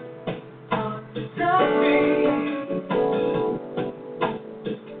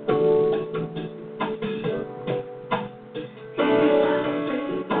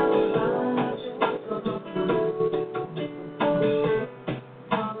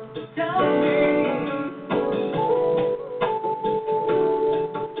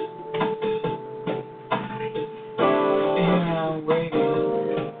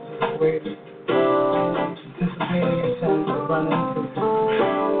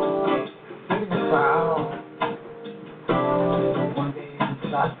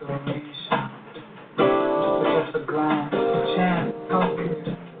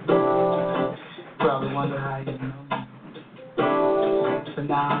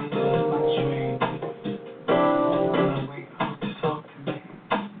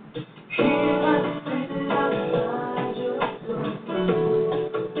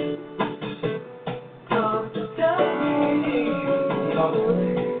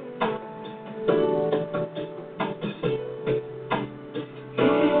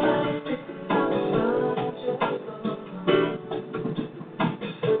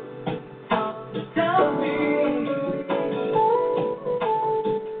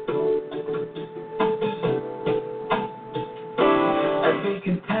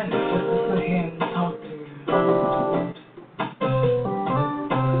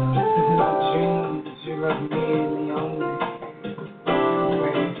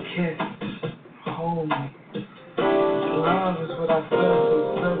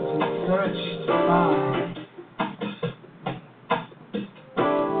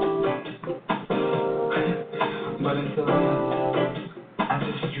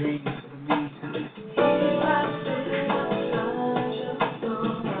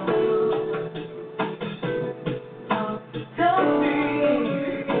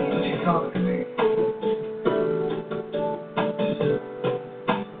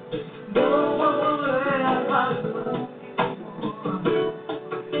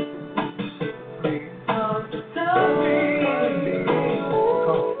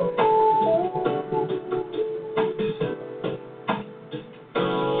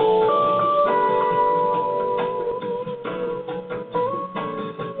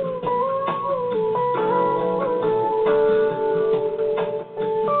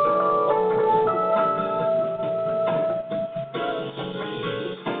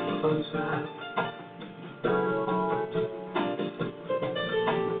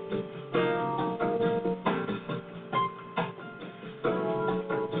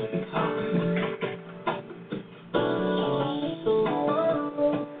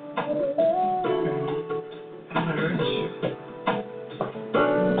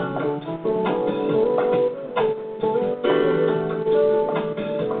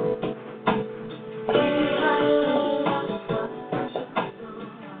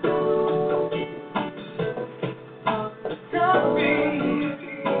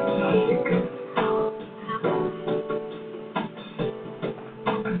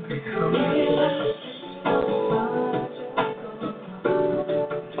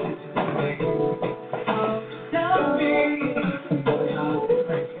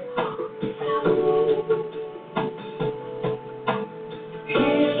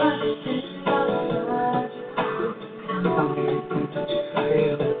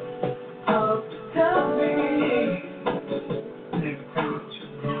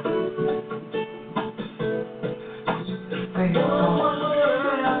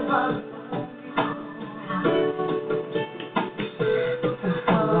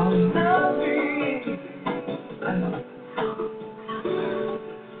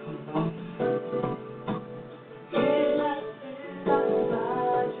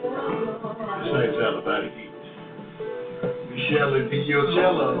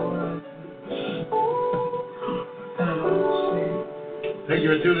 Thank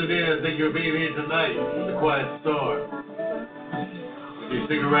you for tuning in. Thank you for being here tonight. The Quiet Storm. If you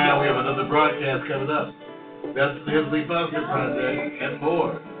stick around, we have another broadcast coming up. That's the Hemsley Monster Project and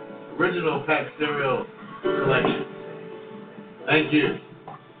more. Original Pack Stereo Collection. Thank you.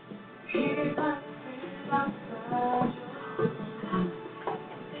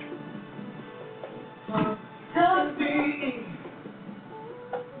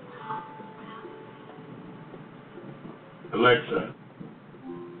 Alexa,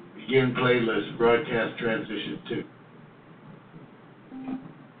 begin playlist broadcast transition 2.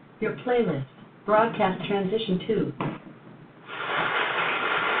 Your playlist, broadcast transition 2.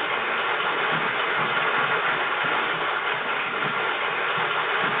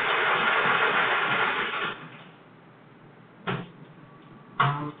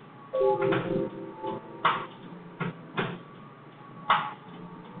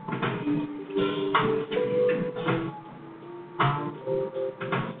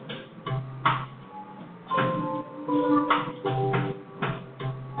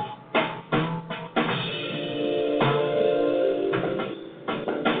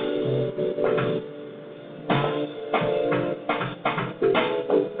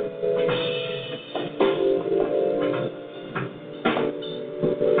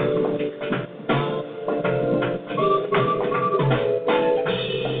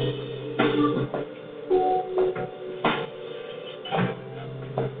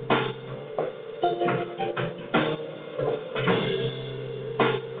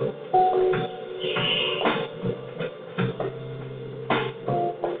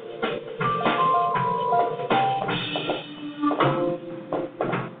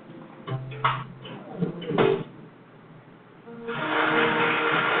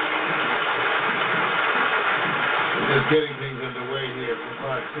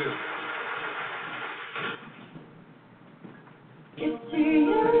 part two.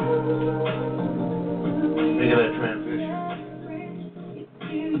 Making that transition.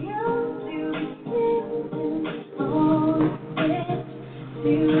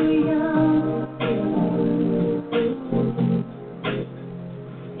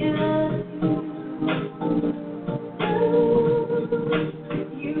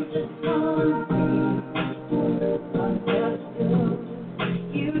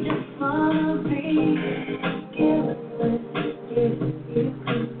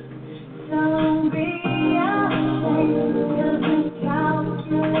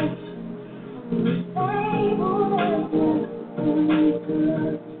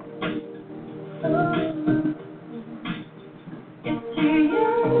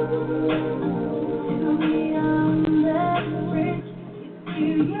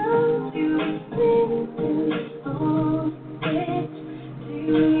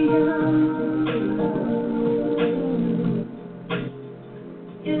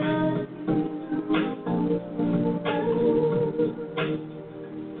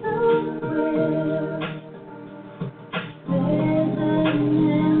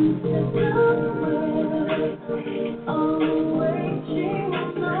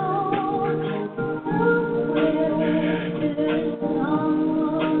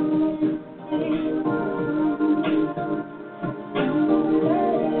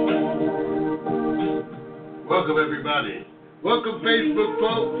 Welcome, everybody. Welcome, Facebook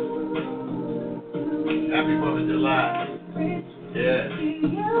folks. Happy 4th of July. Yeah.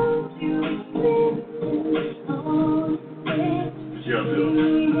 What y'all doing?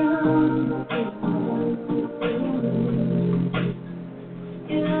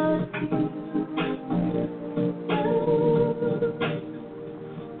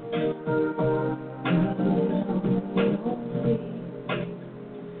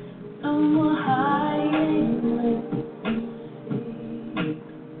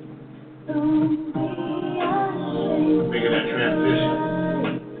 Making that transition.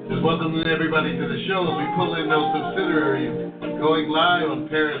 Just welcoming everybody to the show as we pull in those subsidiaries going live on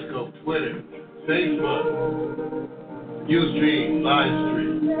Periscope, Twitter, Facebook, Ustream,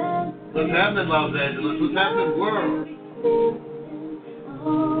 Livestream. What's happening, Los Angeles? What's happening, world?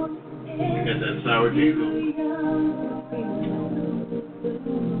 You got that sour diesel.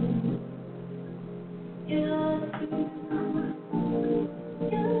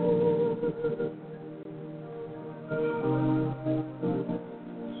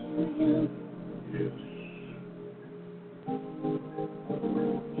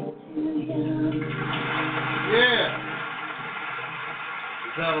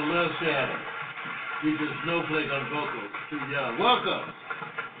 Entitled Love Shadow. Features Snowflake on vocals. Too young. Welcome.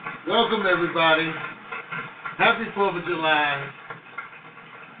 Welcome, everybody. Happy 4th of July.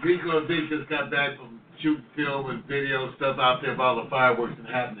 Rico and Big just got back from shooting film and video stuff out there of all the fireworks and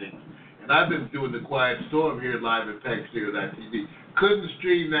happenings. And I've been doing the Quiet Storm here live at PackSteel.tv. Couldn't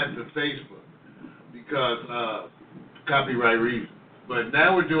stream that to Facebook because copyright reasons. But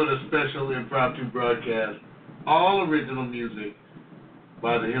now we're doing a special impromptu broadcast, all original music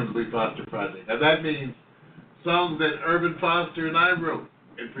by the Hemsley Foster Project. Now that means songs that Urban Foster and I wrote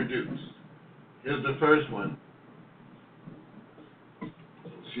and produced. Here's the first one.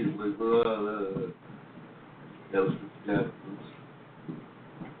 Shoot, that was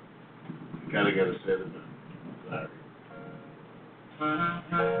gotta set it up. Sorry.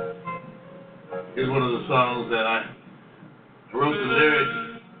 Here's one of the songs that I wrote the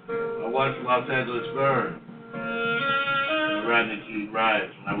lyrics. I watched Los Angeles burn. Rodney King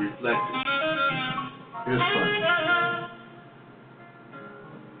riots when I reflected. Here's fun.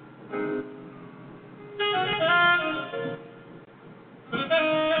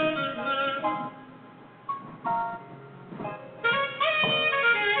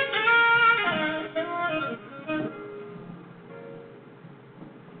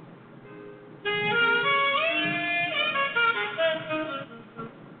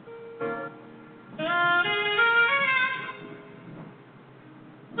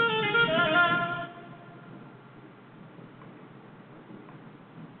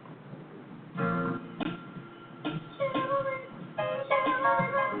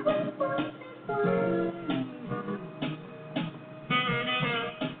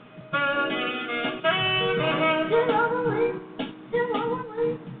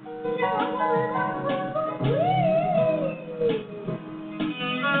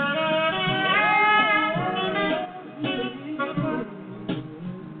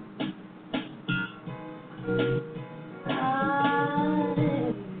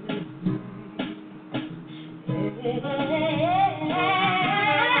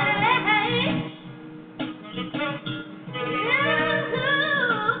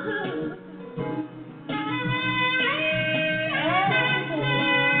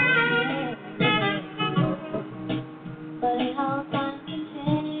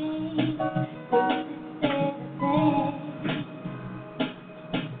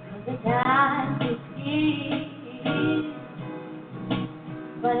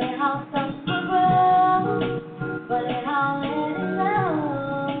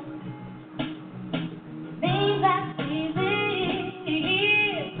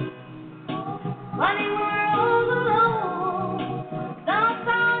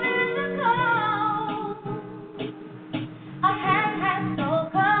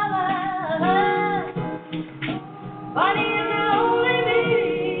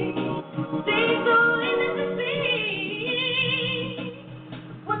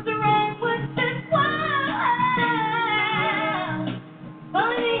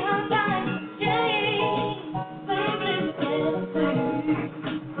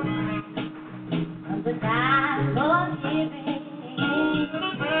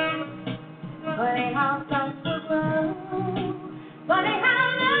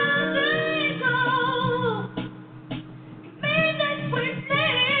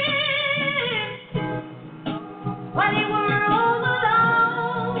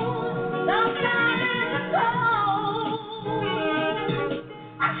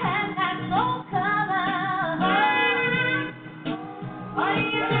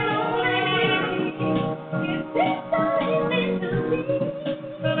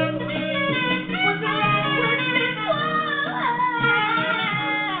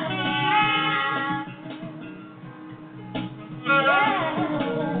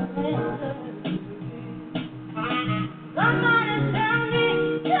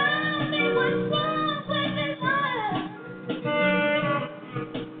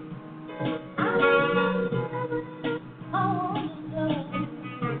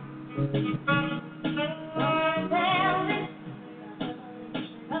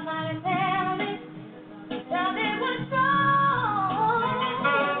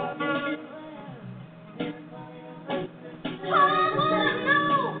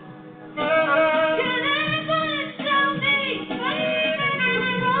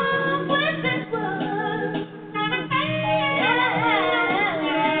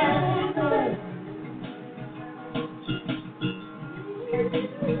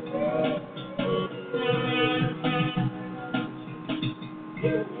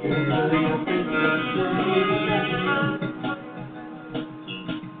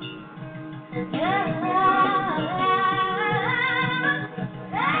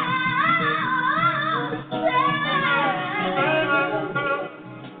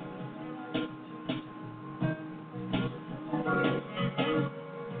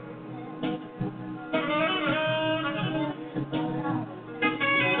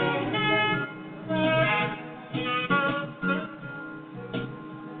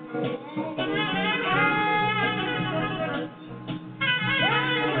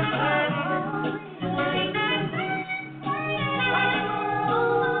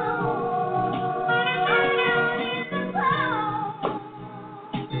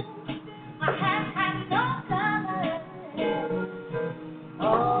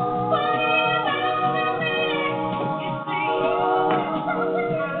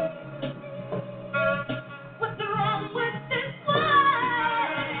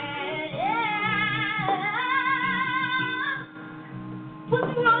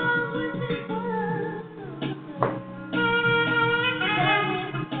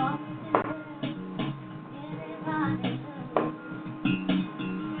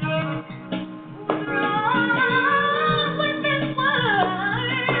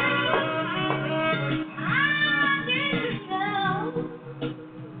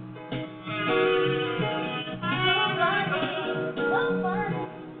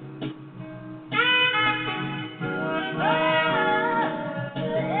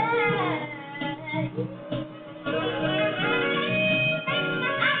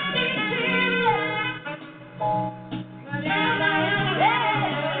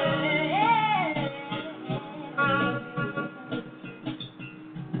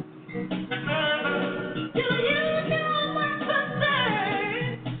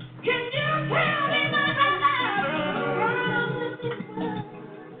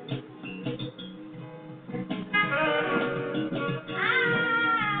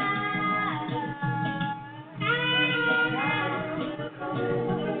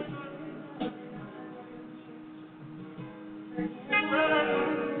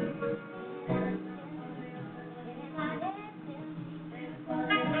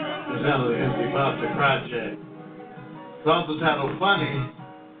 Sound of the Hemsley Monster Project. Song's entitled Funny.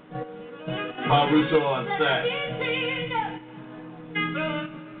 Paul Russo on sax.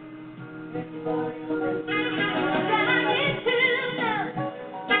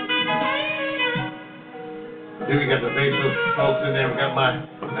 Then we got the bass folks in there. We got my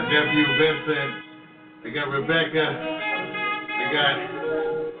nephew Vincent. We got Rebecca. We got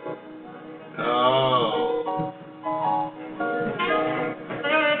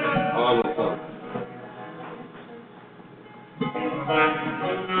all the folks.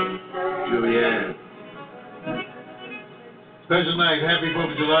 Julianne. Special night. Happy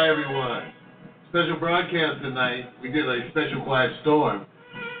 4th of July, everyone. Special broadcast tonight. We did a special quiet storm.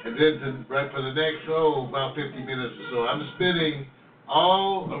 And then right for the next, about 50 minutes or so, I'm spinning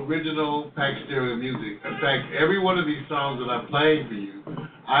all original Pack Stereo music. In fact, every one of these songs that I'm playing for you,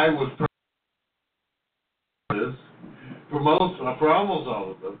 I was for almost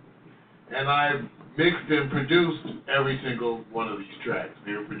all of them. And I mixed and produced every single one of these tracks.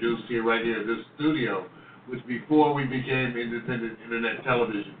 They were produced right here in this studio, which before we became independent internet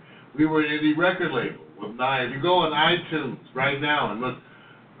television, we were an indie record label with 9. If you go on iTunes right now and look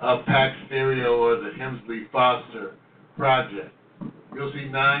up Pack Stereo or the Hemsley Foster Project, you'll see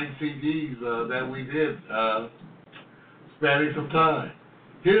 9 CDs that we did spanning some time.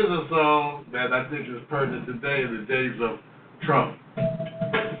 Here's a song that I think is pertinent today in the days of Trump.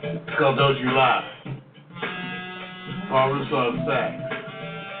 It's called Don't You Lie. Paul Russo on sax.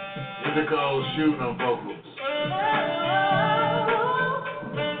 Indigo shooting on vocals.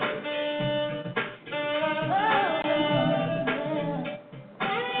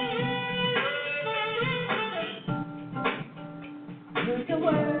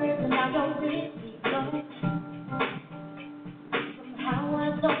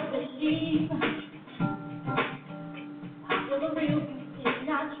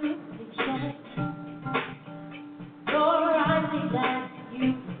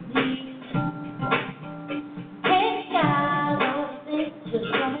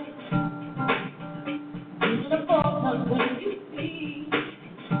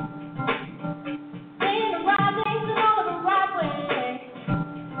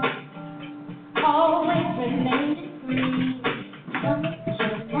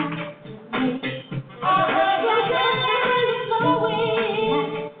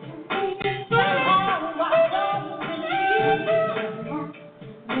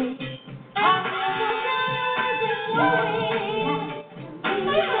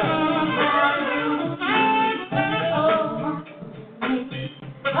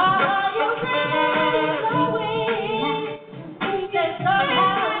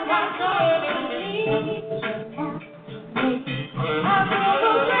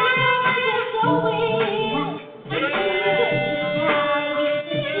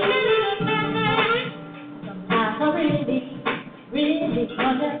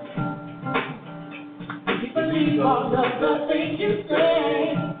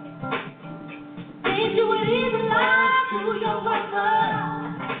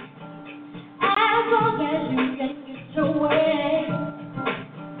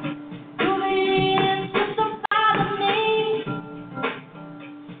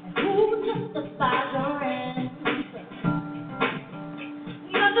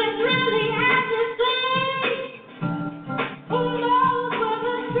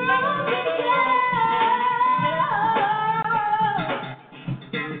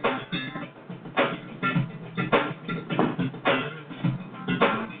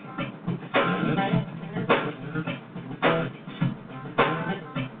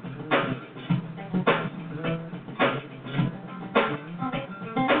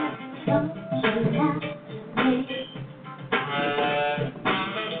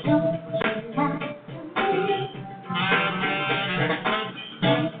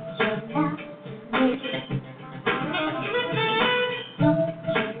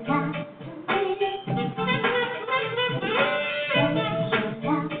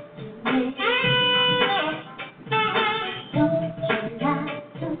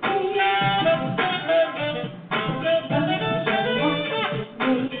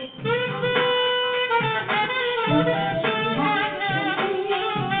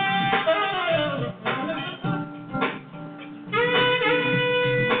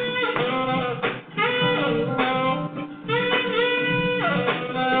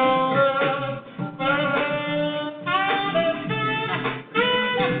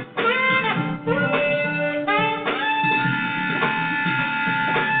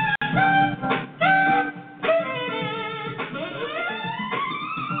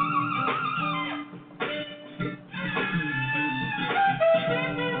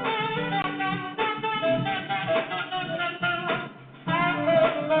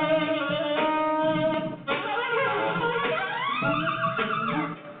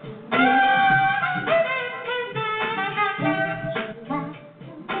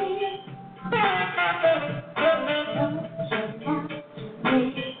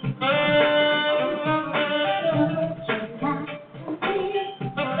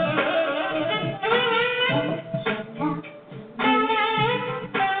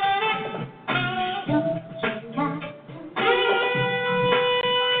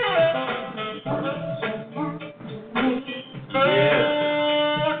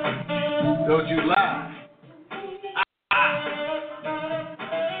 Don't you lie.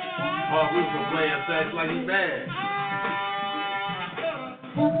 Paul Roofer playing sax like he bad.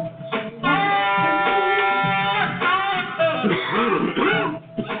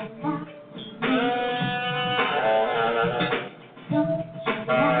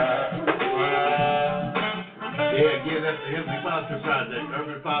 Yeah, again, that's the Hemsley Foster Project,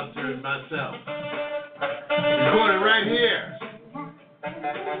 Urban Foster and myself. Recorded right here.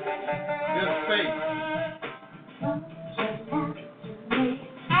 This space.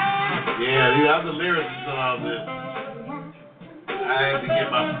 Yeah, I'm the lyricist on all this. I had to get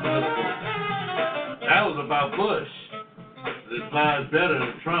my political. That was about Bush. It flies better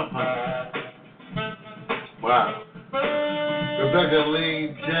than Trump, huh? Wow. Rebecca,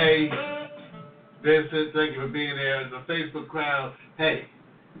 Lee, Jay, Vincent, thank you for being there. The Facebook crowd. Hey,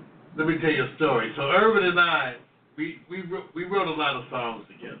 let me tell you a story. So Urban and I, we wrote a lot of songs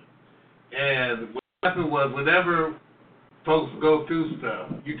together. And what happened was whenever folks go through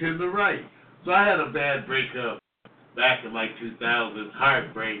stuff, you tend to write. So I had a bad breakup back in like 2000,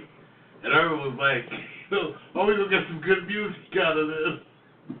 heartbreak. And Urban was like, oh, we're going to get some good music out of this.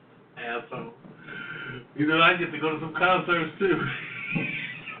 Asshole. You know, I get to go to some concerts too.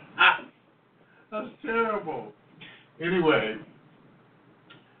 That's terrible. Anyway,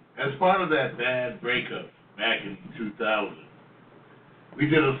 as part of that bad breakup back in 2000, we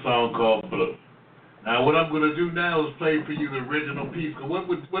did a song called Blue. Now, what I'm going to do now is play for you the original piece.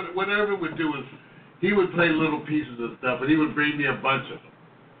 What Urban would do is he would play little pieces of stuff, and he would bring me a bunch of them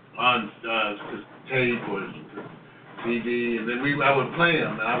on tape or CD, and then I would play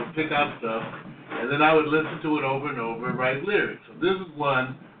them, and I would pick out stuff, and then I would listen to it over and over and write lyrics. So this is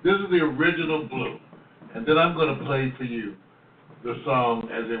one. This is the original Blue, and then I'm going to play for you the song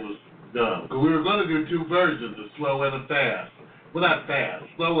as it was done. Because we were going to do two versions, a slow and a fast. Well, not fast,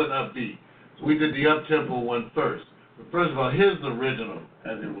 slow and upbeat. So we did the up-tempo one first. But first of all, here's the original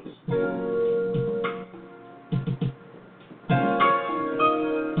as it was.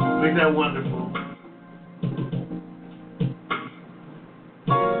 Isn't that wonderful?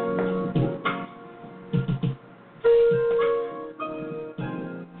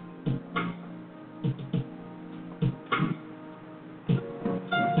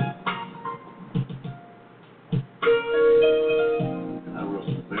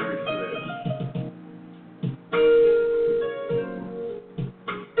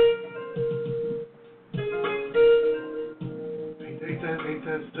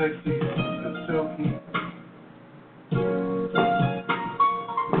 Sexy, it's silky.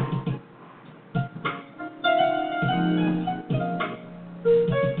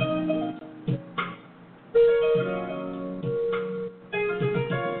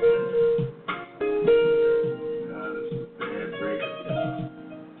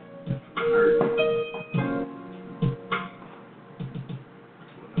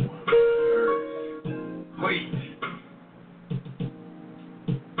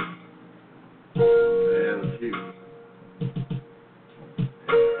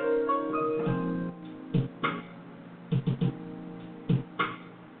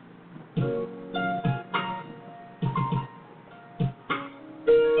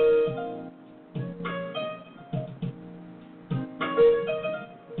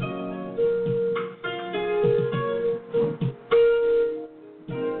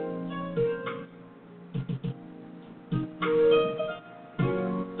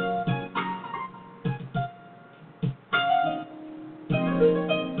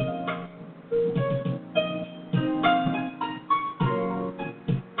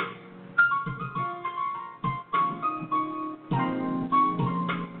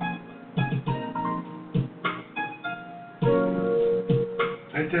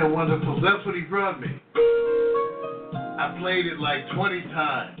 Ain't that wonderful? That's what he brought me. I played it like 20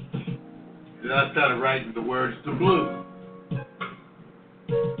 times. Then I started writing the words to Blue.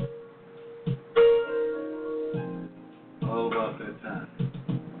 All about that time.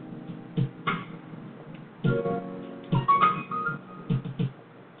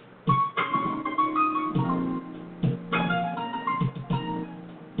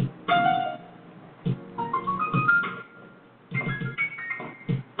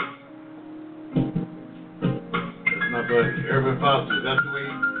 That's my buddy, Irvin Foster. That's the way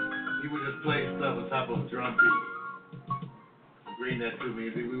he would just play stuff on top of a drum beat. Bring that to me,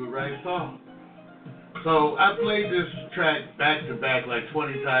 and then we would write songs. So I played this track back to back like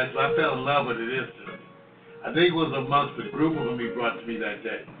 20 times, so I fell in love with it instantly. I think it was amongst the group of them he brought to me that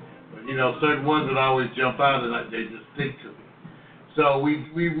day. But, you know, certain ones that always jump out and they just stick to me. So we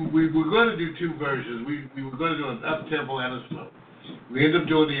were going to do two versions. We were going to do an up-tempo and a slow. We ended up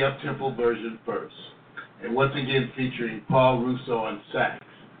doing the up-tempo version first. And once again featuring Paul Russo on sax.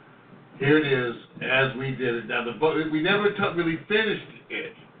 Here it is, as we did it. Now, we never really finished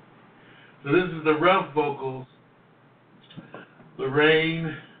it. So this is the rough vocals,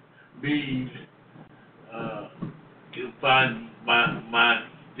 Lorraine Mead. You'll find my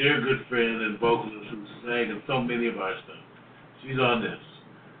dear good friend and vocalist who sang in so many of our stuff. She's on this.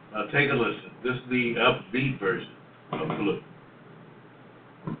 Now take a listen. This is the upbeat version of Blue.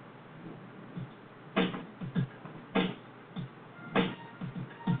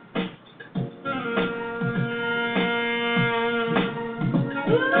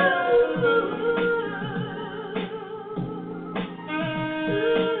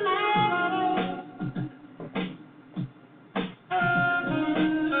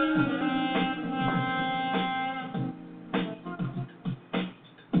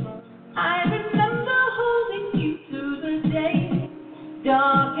 I remember holding you through the day.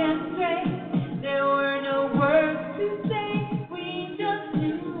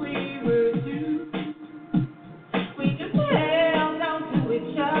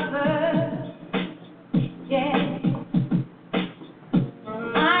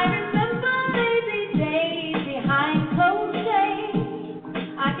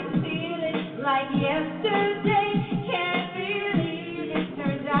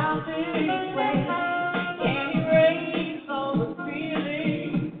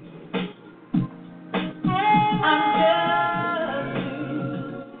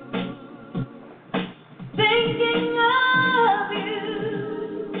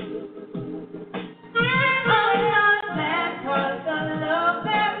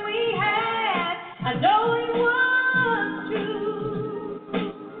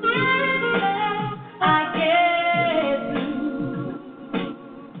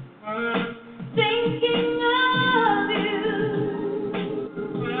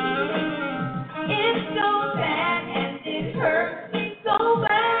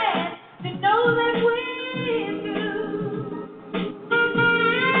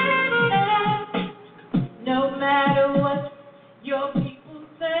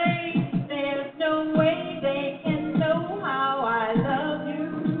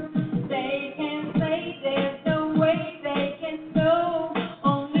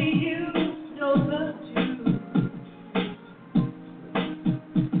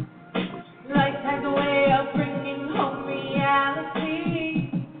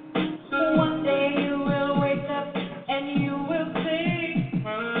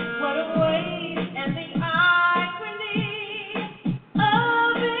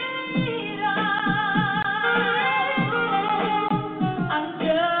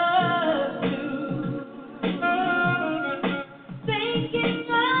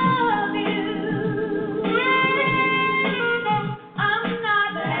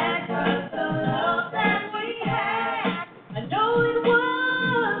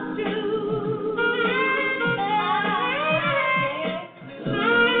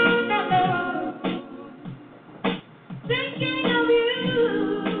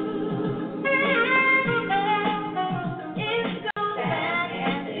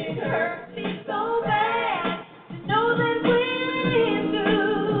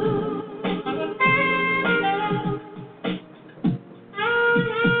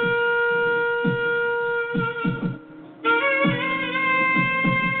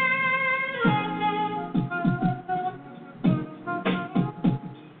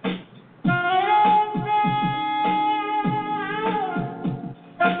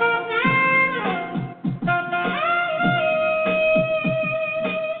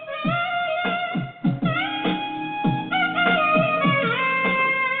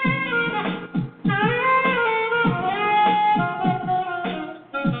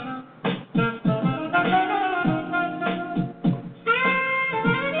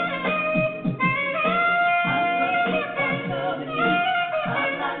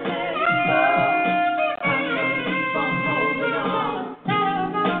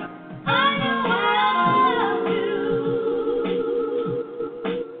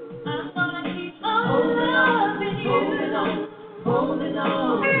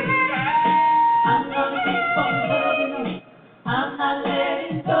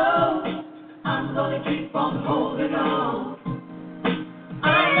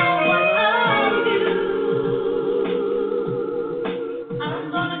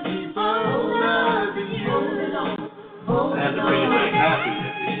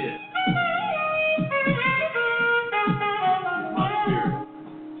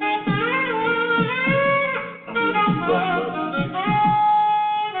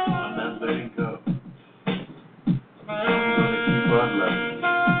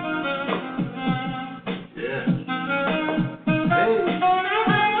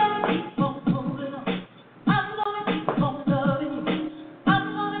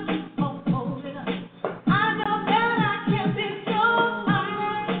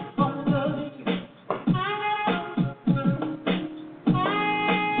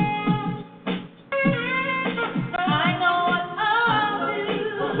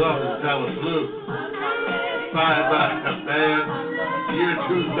 Tyler Blue. Inspired by a band, year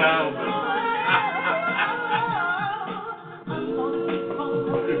 2000.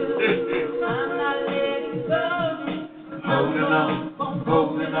 Holding on,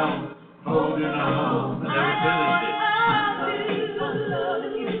 holding on, holding on. I never finished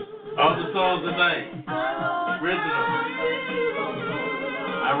it. All the songs tonight, original.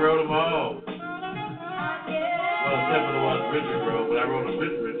 I wrote them all. Well, except for the ones Richard wrote, but I wrote them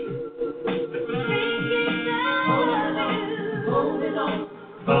with Richard.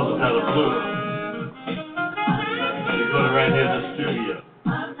 Songs kind of blue. You're going to right here in the studio.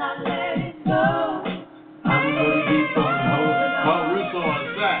 I'm going to keep on holding. Paul Russo on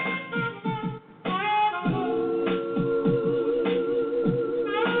sax.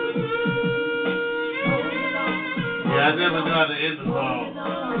 Yeah, I never knew how to end the song.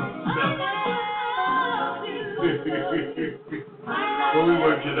 But we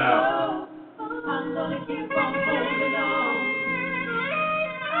worked it out.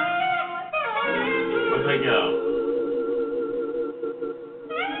 Well, thank y'all.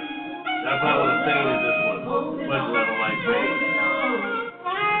 I probably would have faded this one. Much as I don't like fade.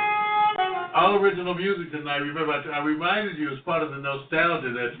 All original music tonight. Remember, I reminded you as part of the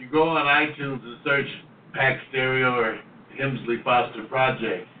nostalgia that if you go on iTunes and search Pack Stereo or Hemsley Foster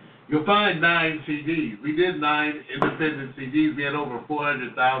Project, you'll find 9 CDs. We did 9 independent CDs. We had over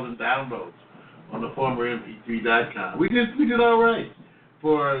 400,000 downloads on the former MP3.com. We did all right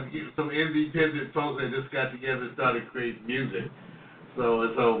for some independent folks that just got together and started creating music. So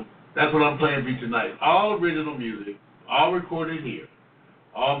that's what I'm playing for you tonight. All original music, all recorded here,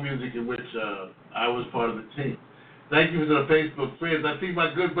 all music in which I was part of the team. Thank you to the Facebook friends. I see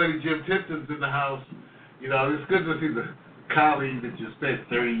my good buddy Jim Tipton's in the house. You know, it's good to see the colleague that you spent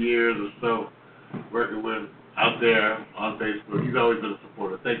 30 years or so working with out there on Facebook. He's always been a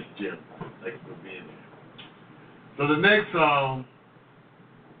supporter. Thank you, Jim. Thanks for being here. So the next song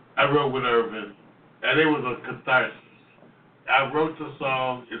I wrote with Irvin, and it was a catharsis. I wrote the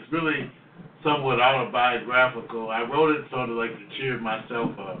song. It's really somewhat autobiographical. I wrote it sort of like to cheer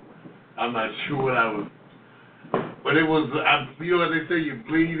myself up. I'm not sure what I was, but it was, you know what they say, you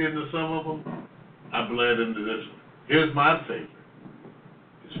bleed into some of them? I bled into this one. Here's my favorite.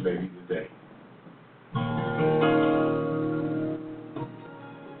 It's Maybe Today.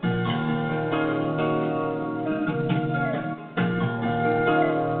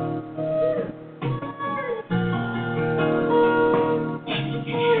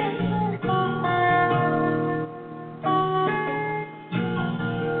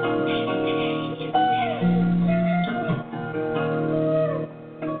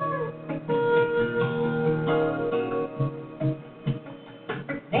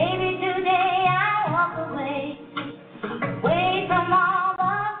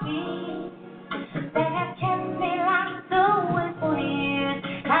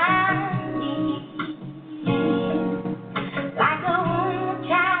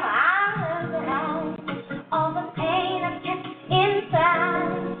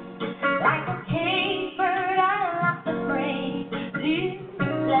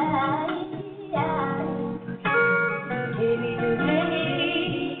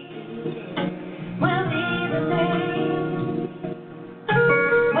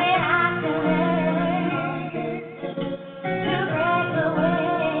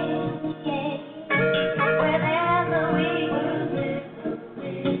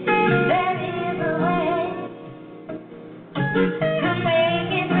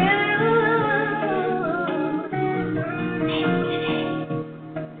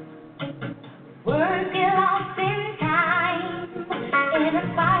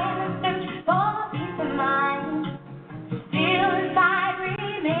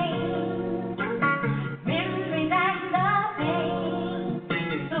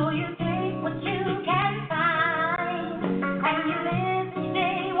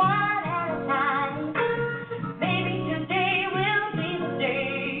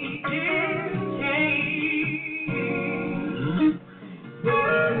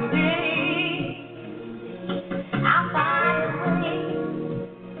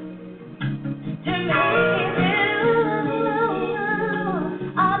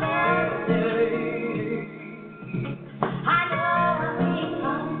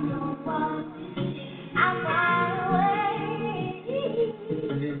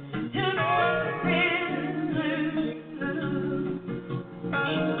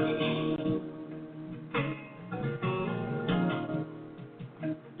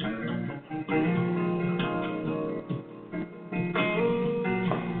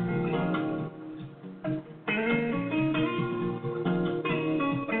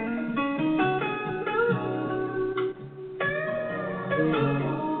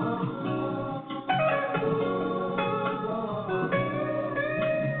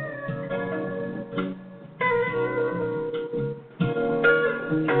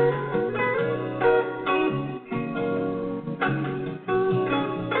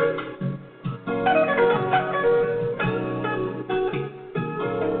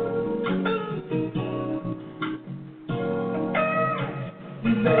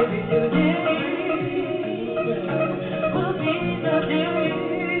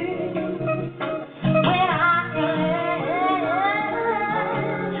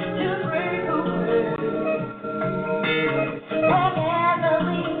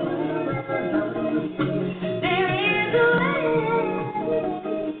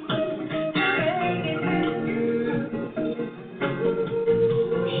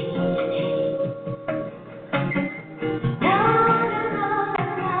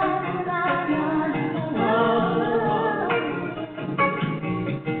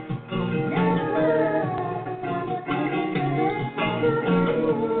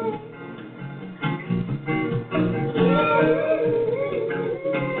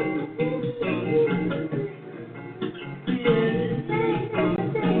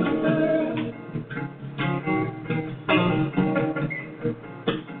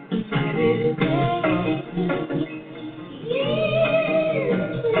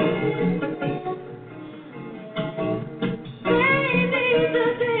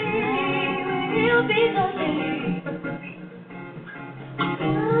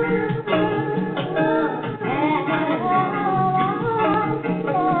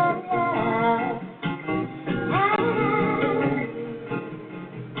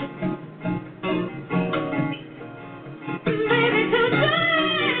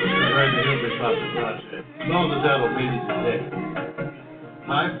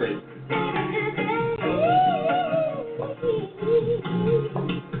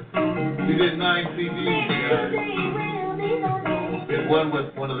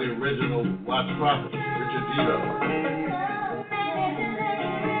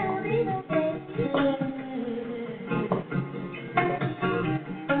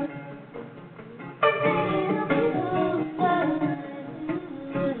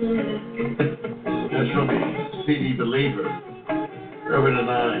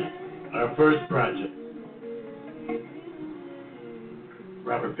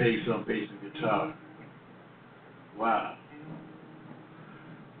 On bass and guitar. Wow.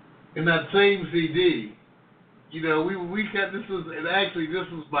 In that same CD, you know, we got this was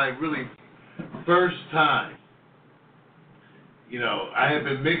my really first time. You know, I had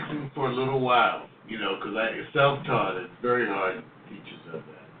been mixing for a little while, you know, because I self-taught. It's very hard to teach yourself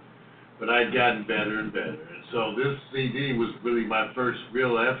that. But I'd gotten better and better. And so this CD was really my first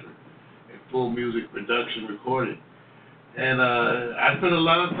real effort in full music production recording. And I spent a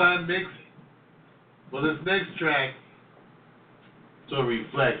lot of time mixing. Well, this next track sort of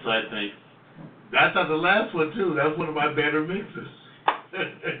reflects, I think. I thought the last one, too. That was one of my better mixes.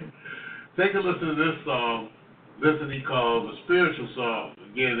 Take a listen to this song. Listen, he calls a spiritual song.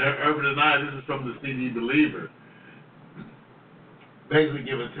 Again, Urban and I, this is from the CD Believer. Basically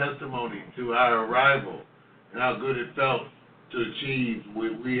giving testimony to our arrival and how good it felt to achieve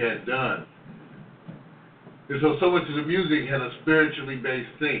what we had done. And so much of the music had a spiritually based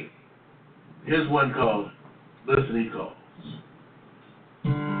theme. Here's one called Listen, He Calls.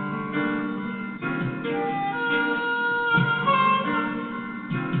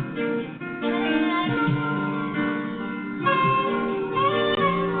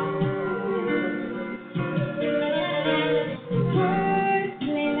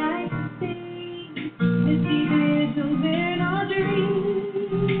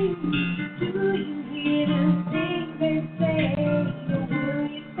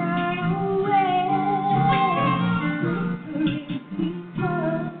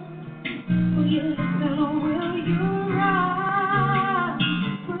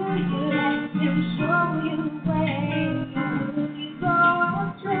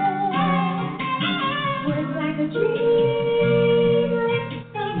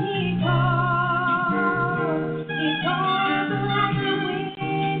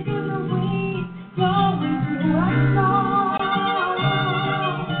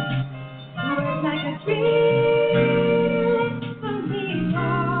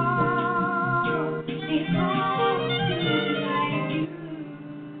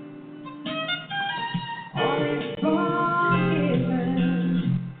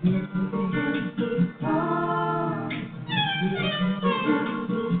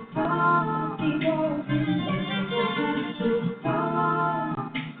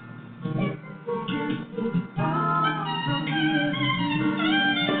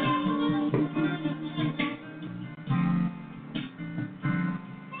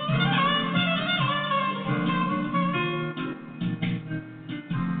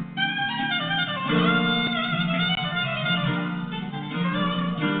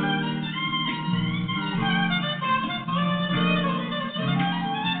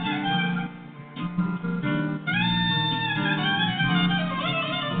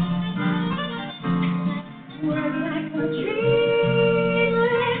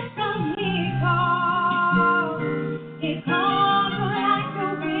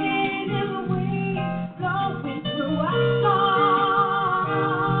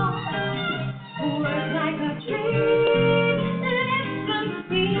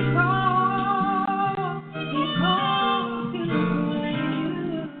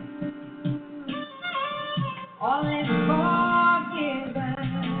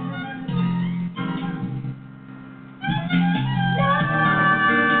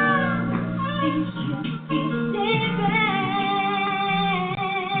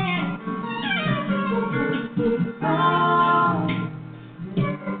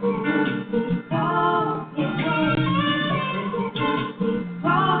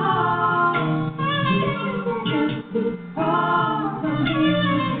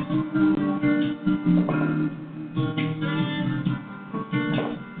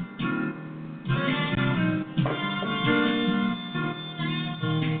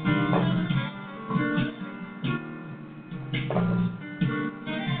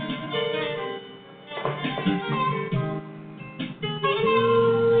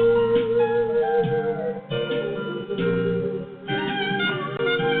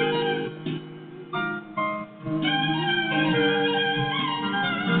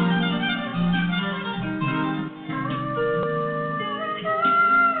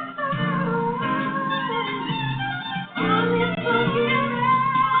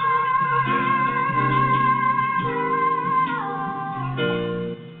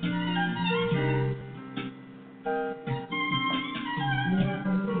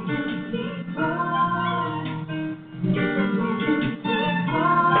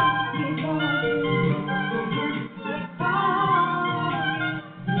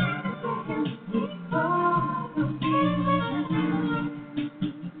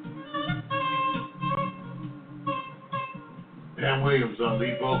 Williams on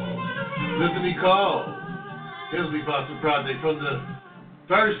lead vocals. Listen, he called Hemsley Foster Project from the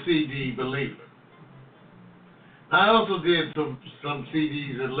first CD, Believer. I also did some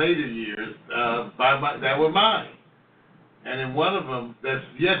CDs in later years that were mine. And in one of them that's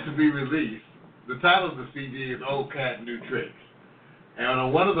yet to be released, the title of the CD is Old Cat, New Tricks. And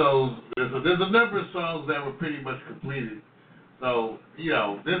on one of those, there's a number of songs that were pretty much completed. So,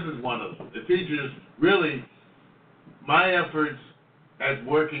 this is one of them. It features really my efforts at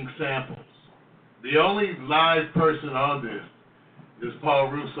working samples. The only live person on this is Paul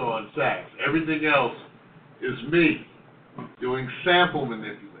Russo on sax. Everything else is me doing sample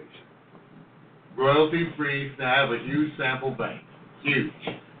manipulation. Royalty free, I have a huge sample bank. Huge.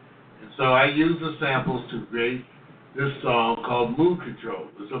 And so I use the samples to create this song called Mood Control.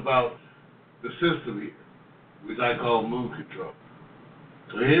 It's about the system here, which I call Mood Control.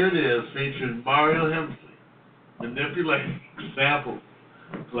 So here it is, featuring Mario Hemsley, manipulating samples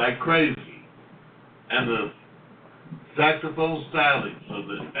like crazy, and the saxophone stylings of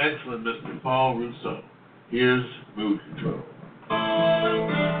the excellent Mr. Paul Russo. Here's Mood Control.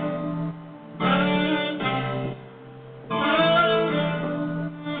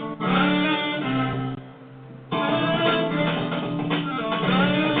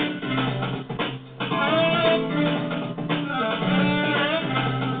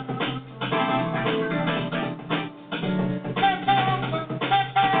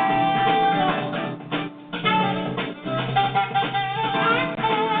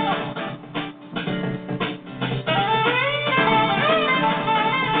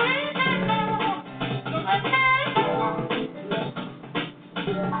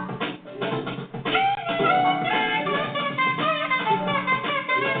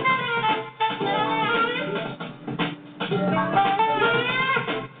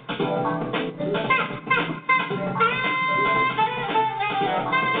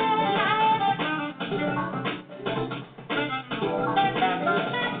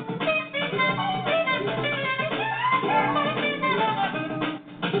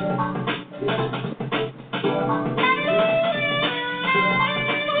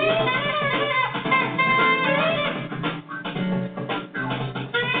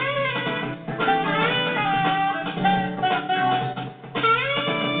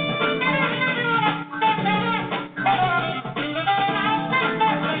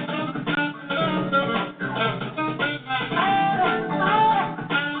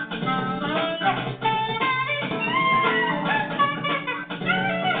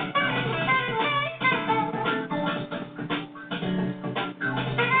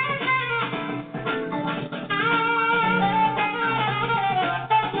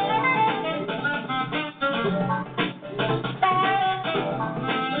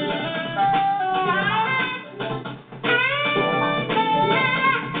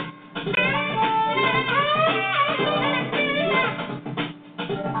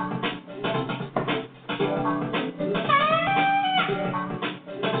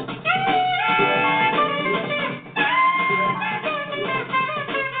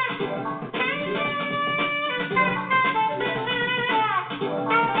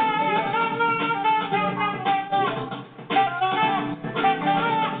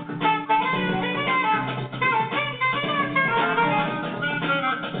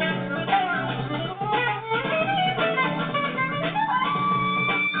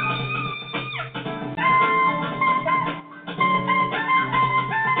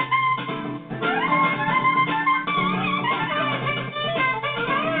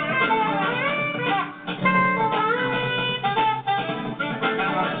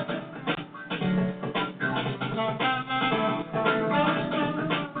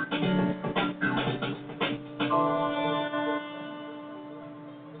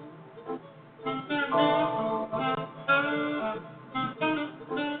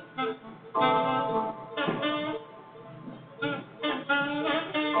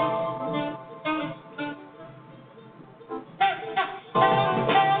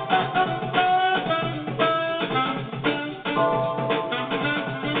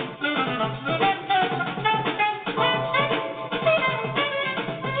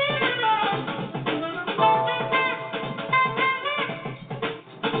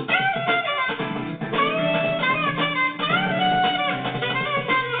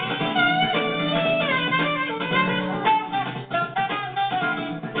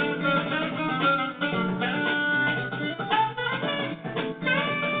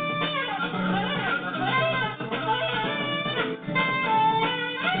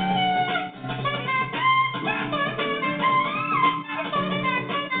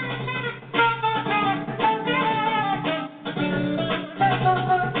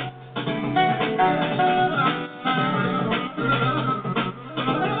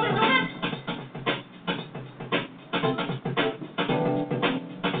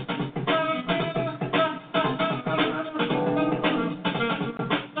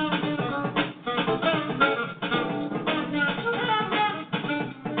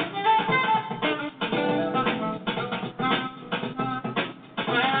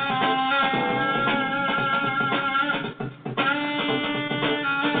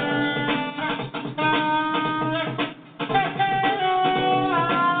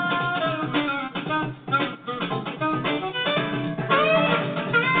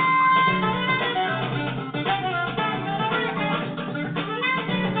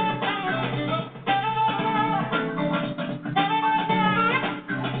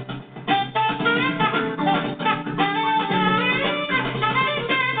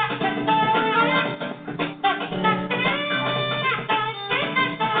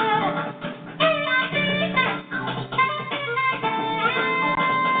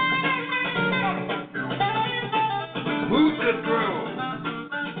 Who's control?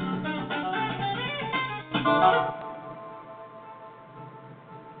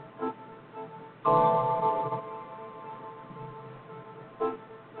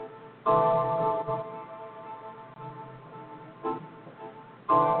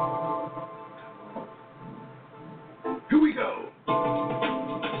 Here we go.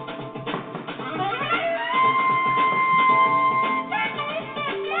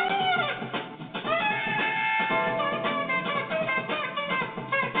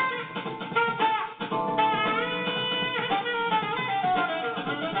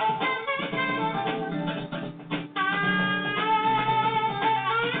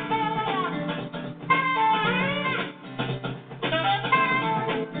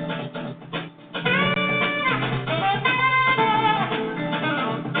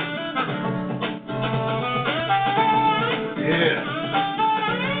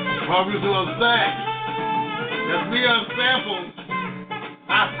 Marvelous on sax. That's me on sample.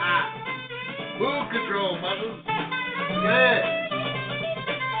 Ha ha. Mood control, mother. Yeah.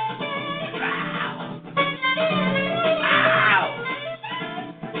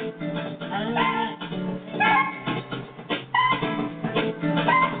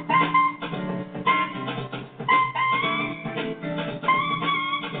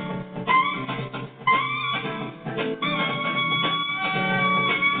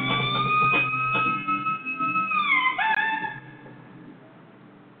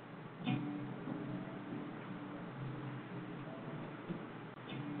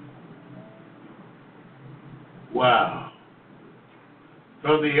 Wow.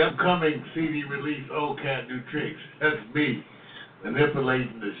 From the upcoming CD release, Old Cat New Tricks, that's me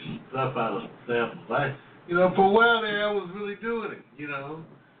manipulating the stuff out of samples. For a while there, I was really doing it, Of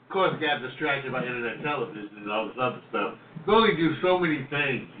course, got distracted by internet television and all this other stuff. You can only do so many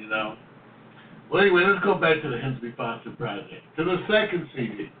things, Well, anyway, let's go back to the Hemsley Foster Project. To the second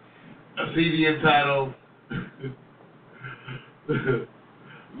CD, a CD entitled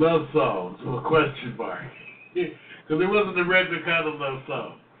Love Songs, with a question mark. Because it wasn't a regular kind of love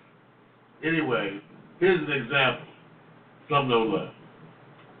song. Anyway, here's an example. Some No Love.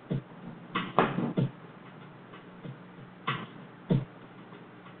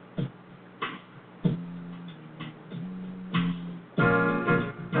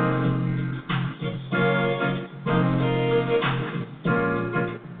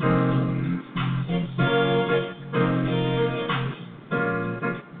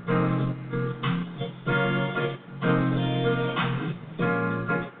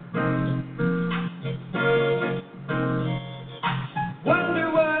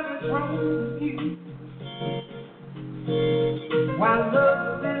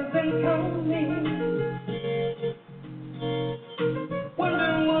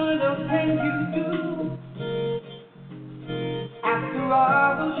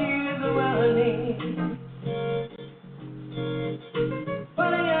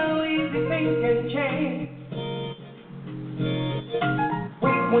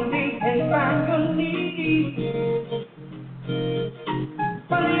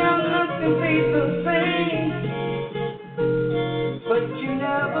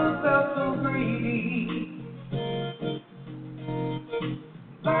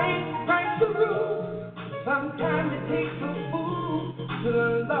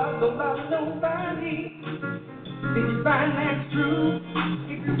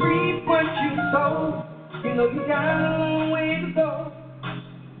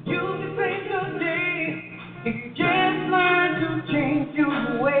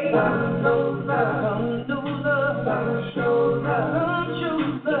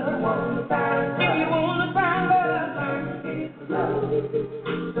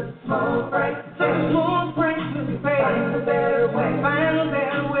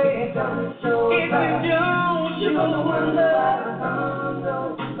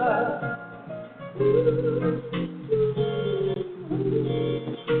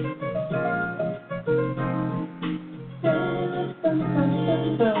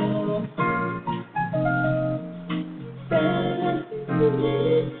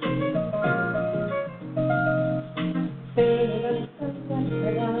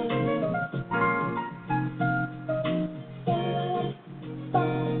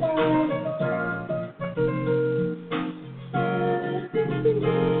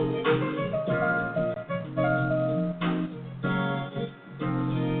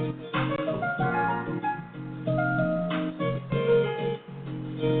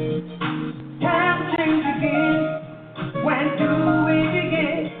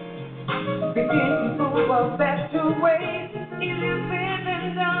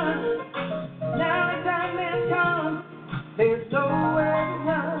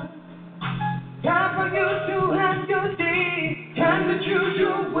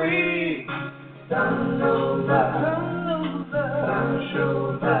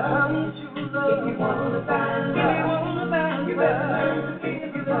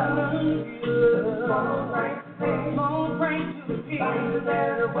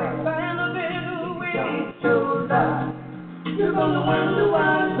 gonna wonder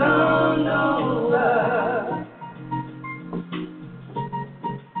why some don't love.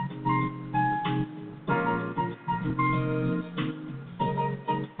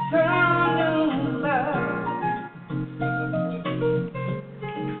 Some don't love.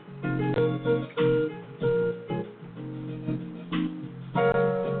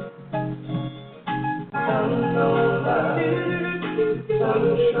 Some don't love. Some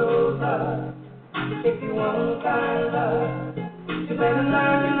show love. If you want to find love, you better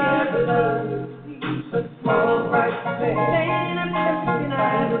learn to never love. But small bright things,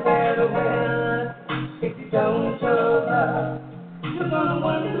 find a better way. If you don't show love, you're gonna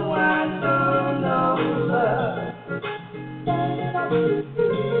wonder why some don't love.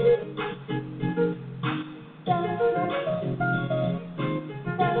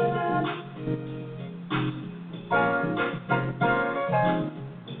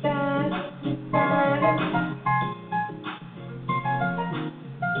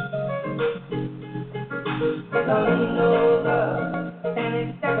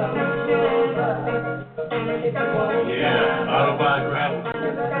 Yeah, autobiographical.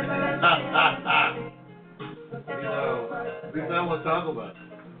 You know, at least I want to talk about it.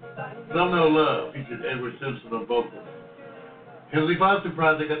 Some No Love featured Edward Simpson on vocals. Hemsley Foster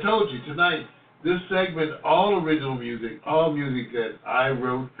Project, I told you, tonight, this segment, all original music, all music that I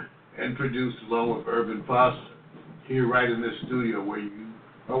wrote and produced along with Urban Foster, here right in this studio where you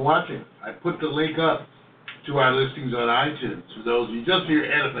are watching. I put the link up to our listings on iTunes for those of you, just for your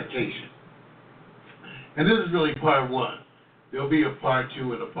edification. And this is really part one. There'll be a part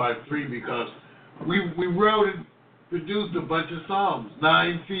two and a part three because we wrote and produced a bunch of songs,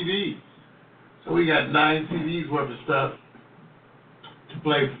 9 CDs. So we got 9 CDs worth of stuff to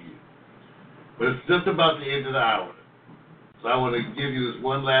play for you. But it's just about the end of the hour. So I want to give you this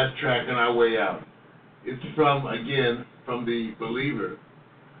one last track on our way out. It's from the Believer.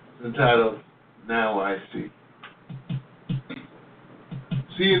 It's entitled Now I See.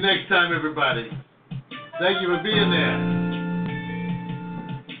 See you next time, everybody. Thank you for being there.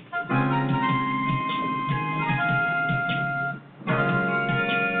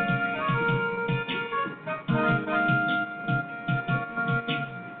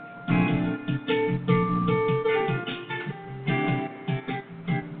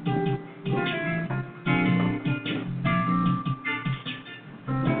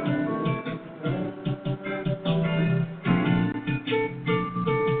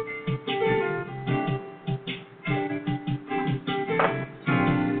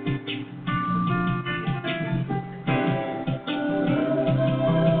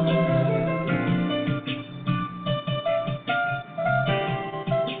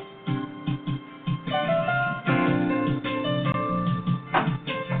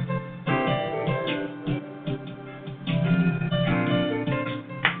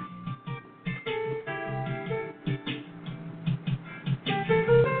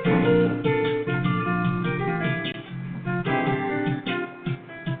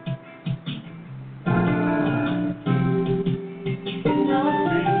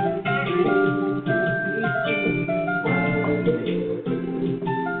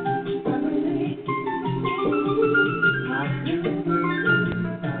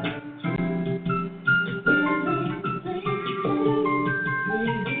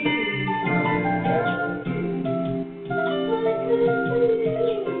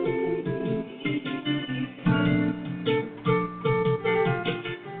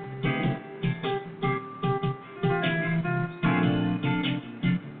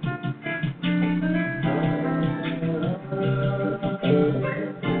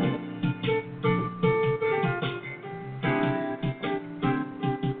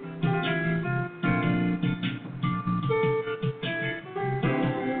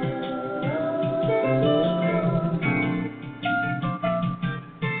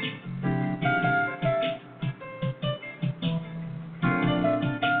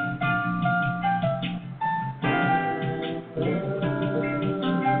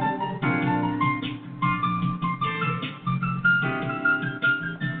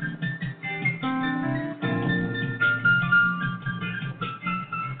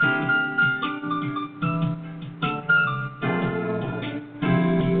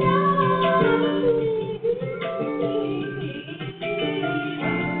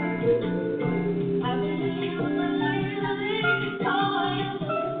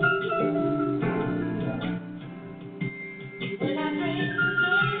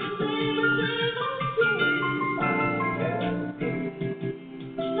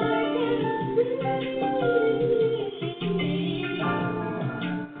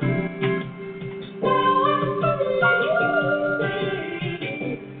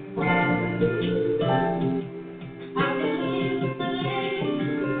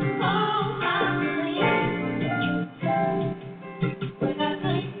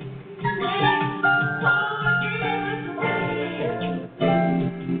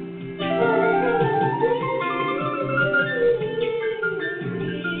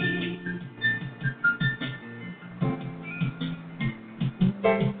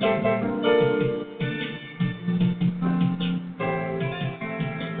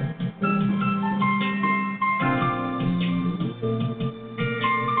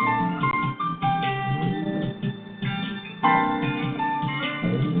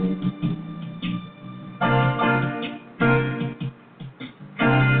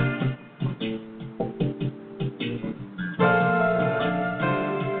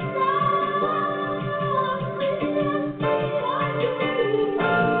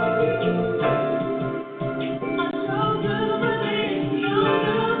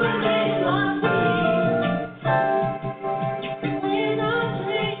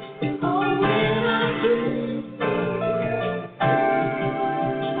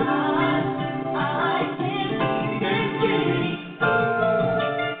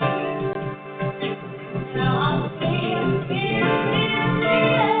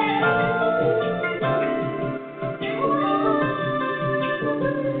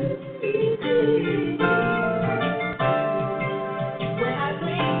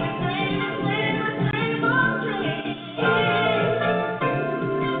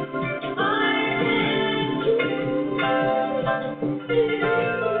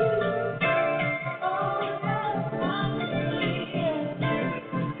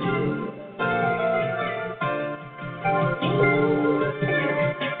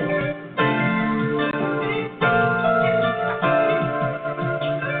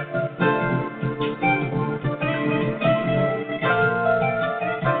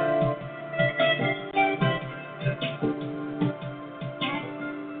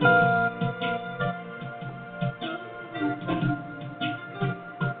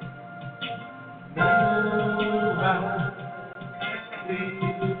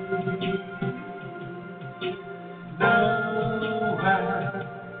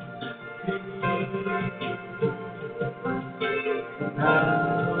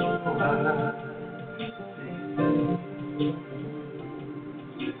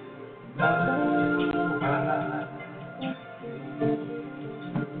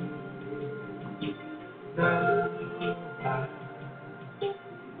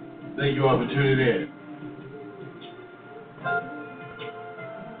 you all for tuning in.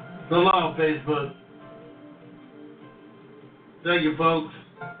 So long, Facebook. Thank you, folks.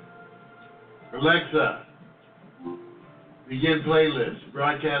 Alexa, begin playlist,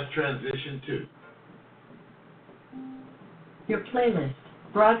 broadcast transition 2. Your playlist,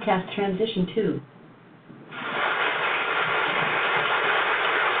 broadcast transition 2.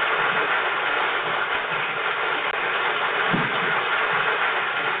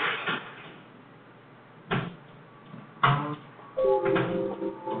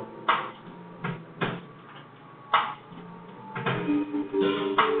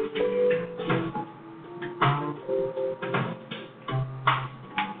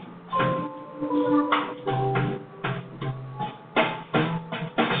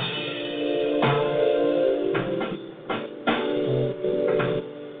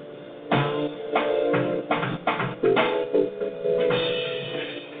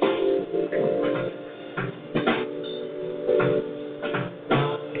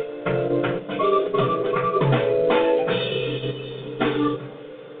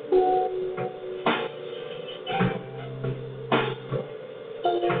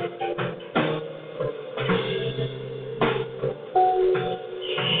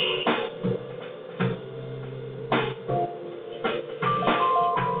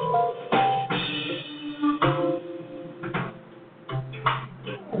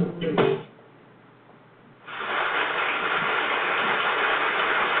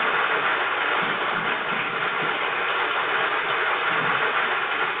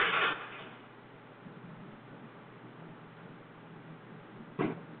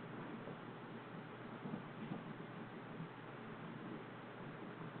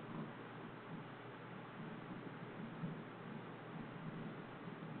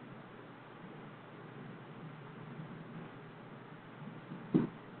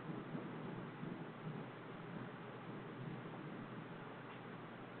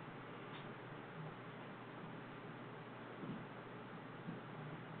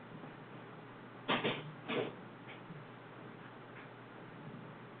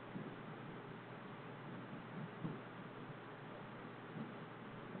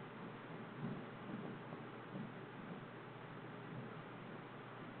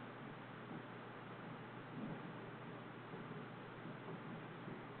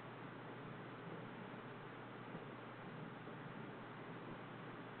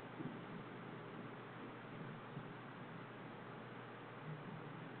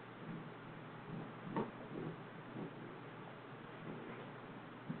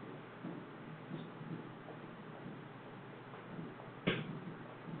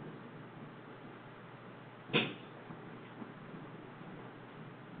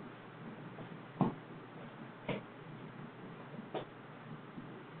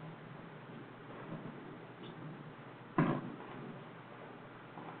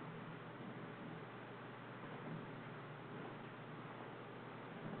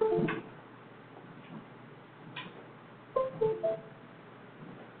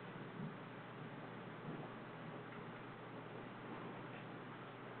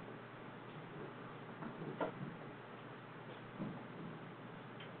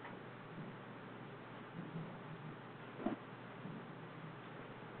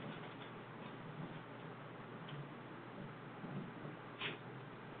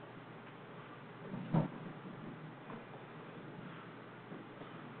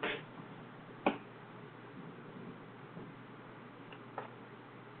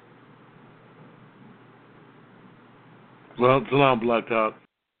 Well, salam, Black Talk.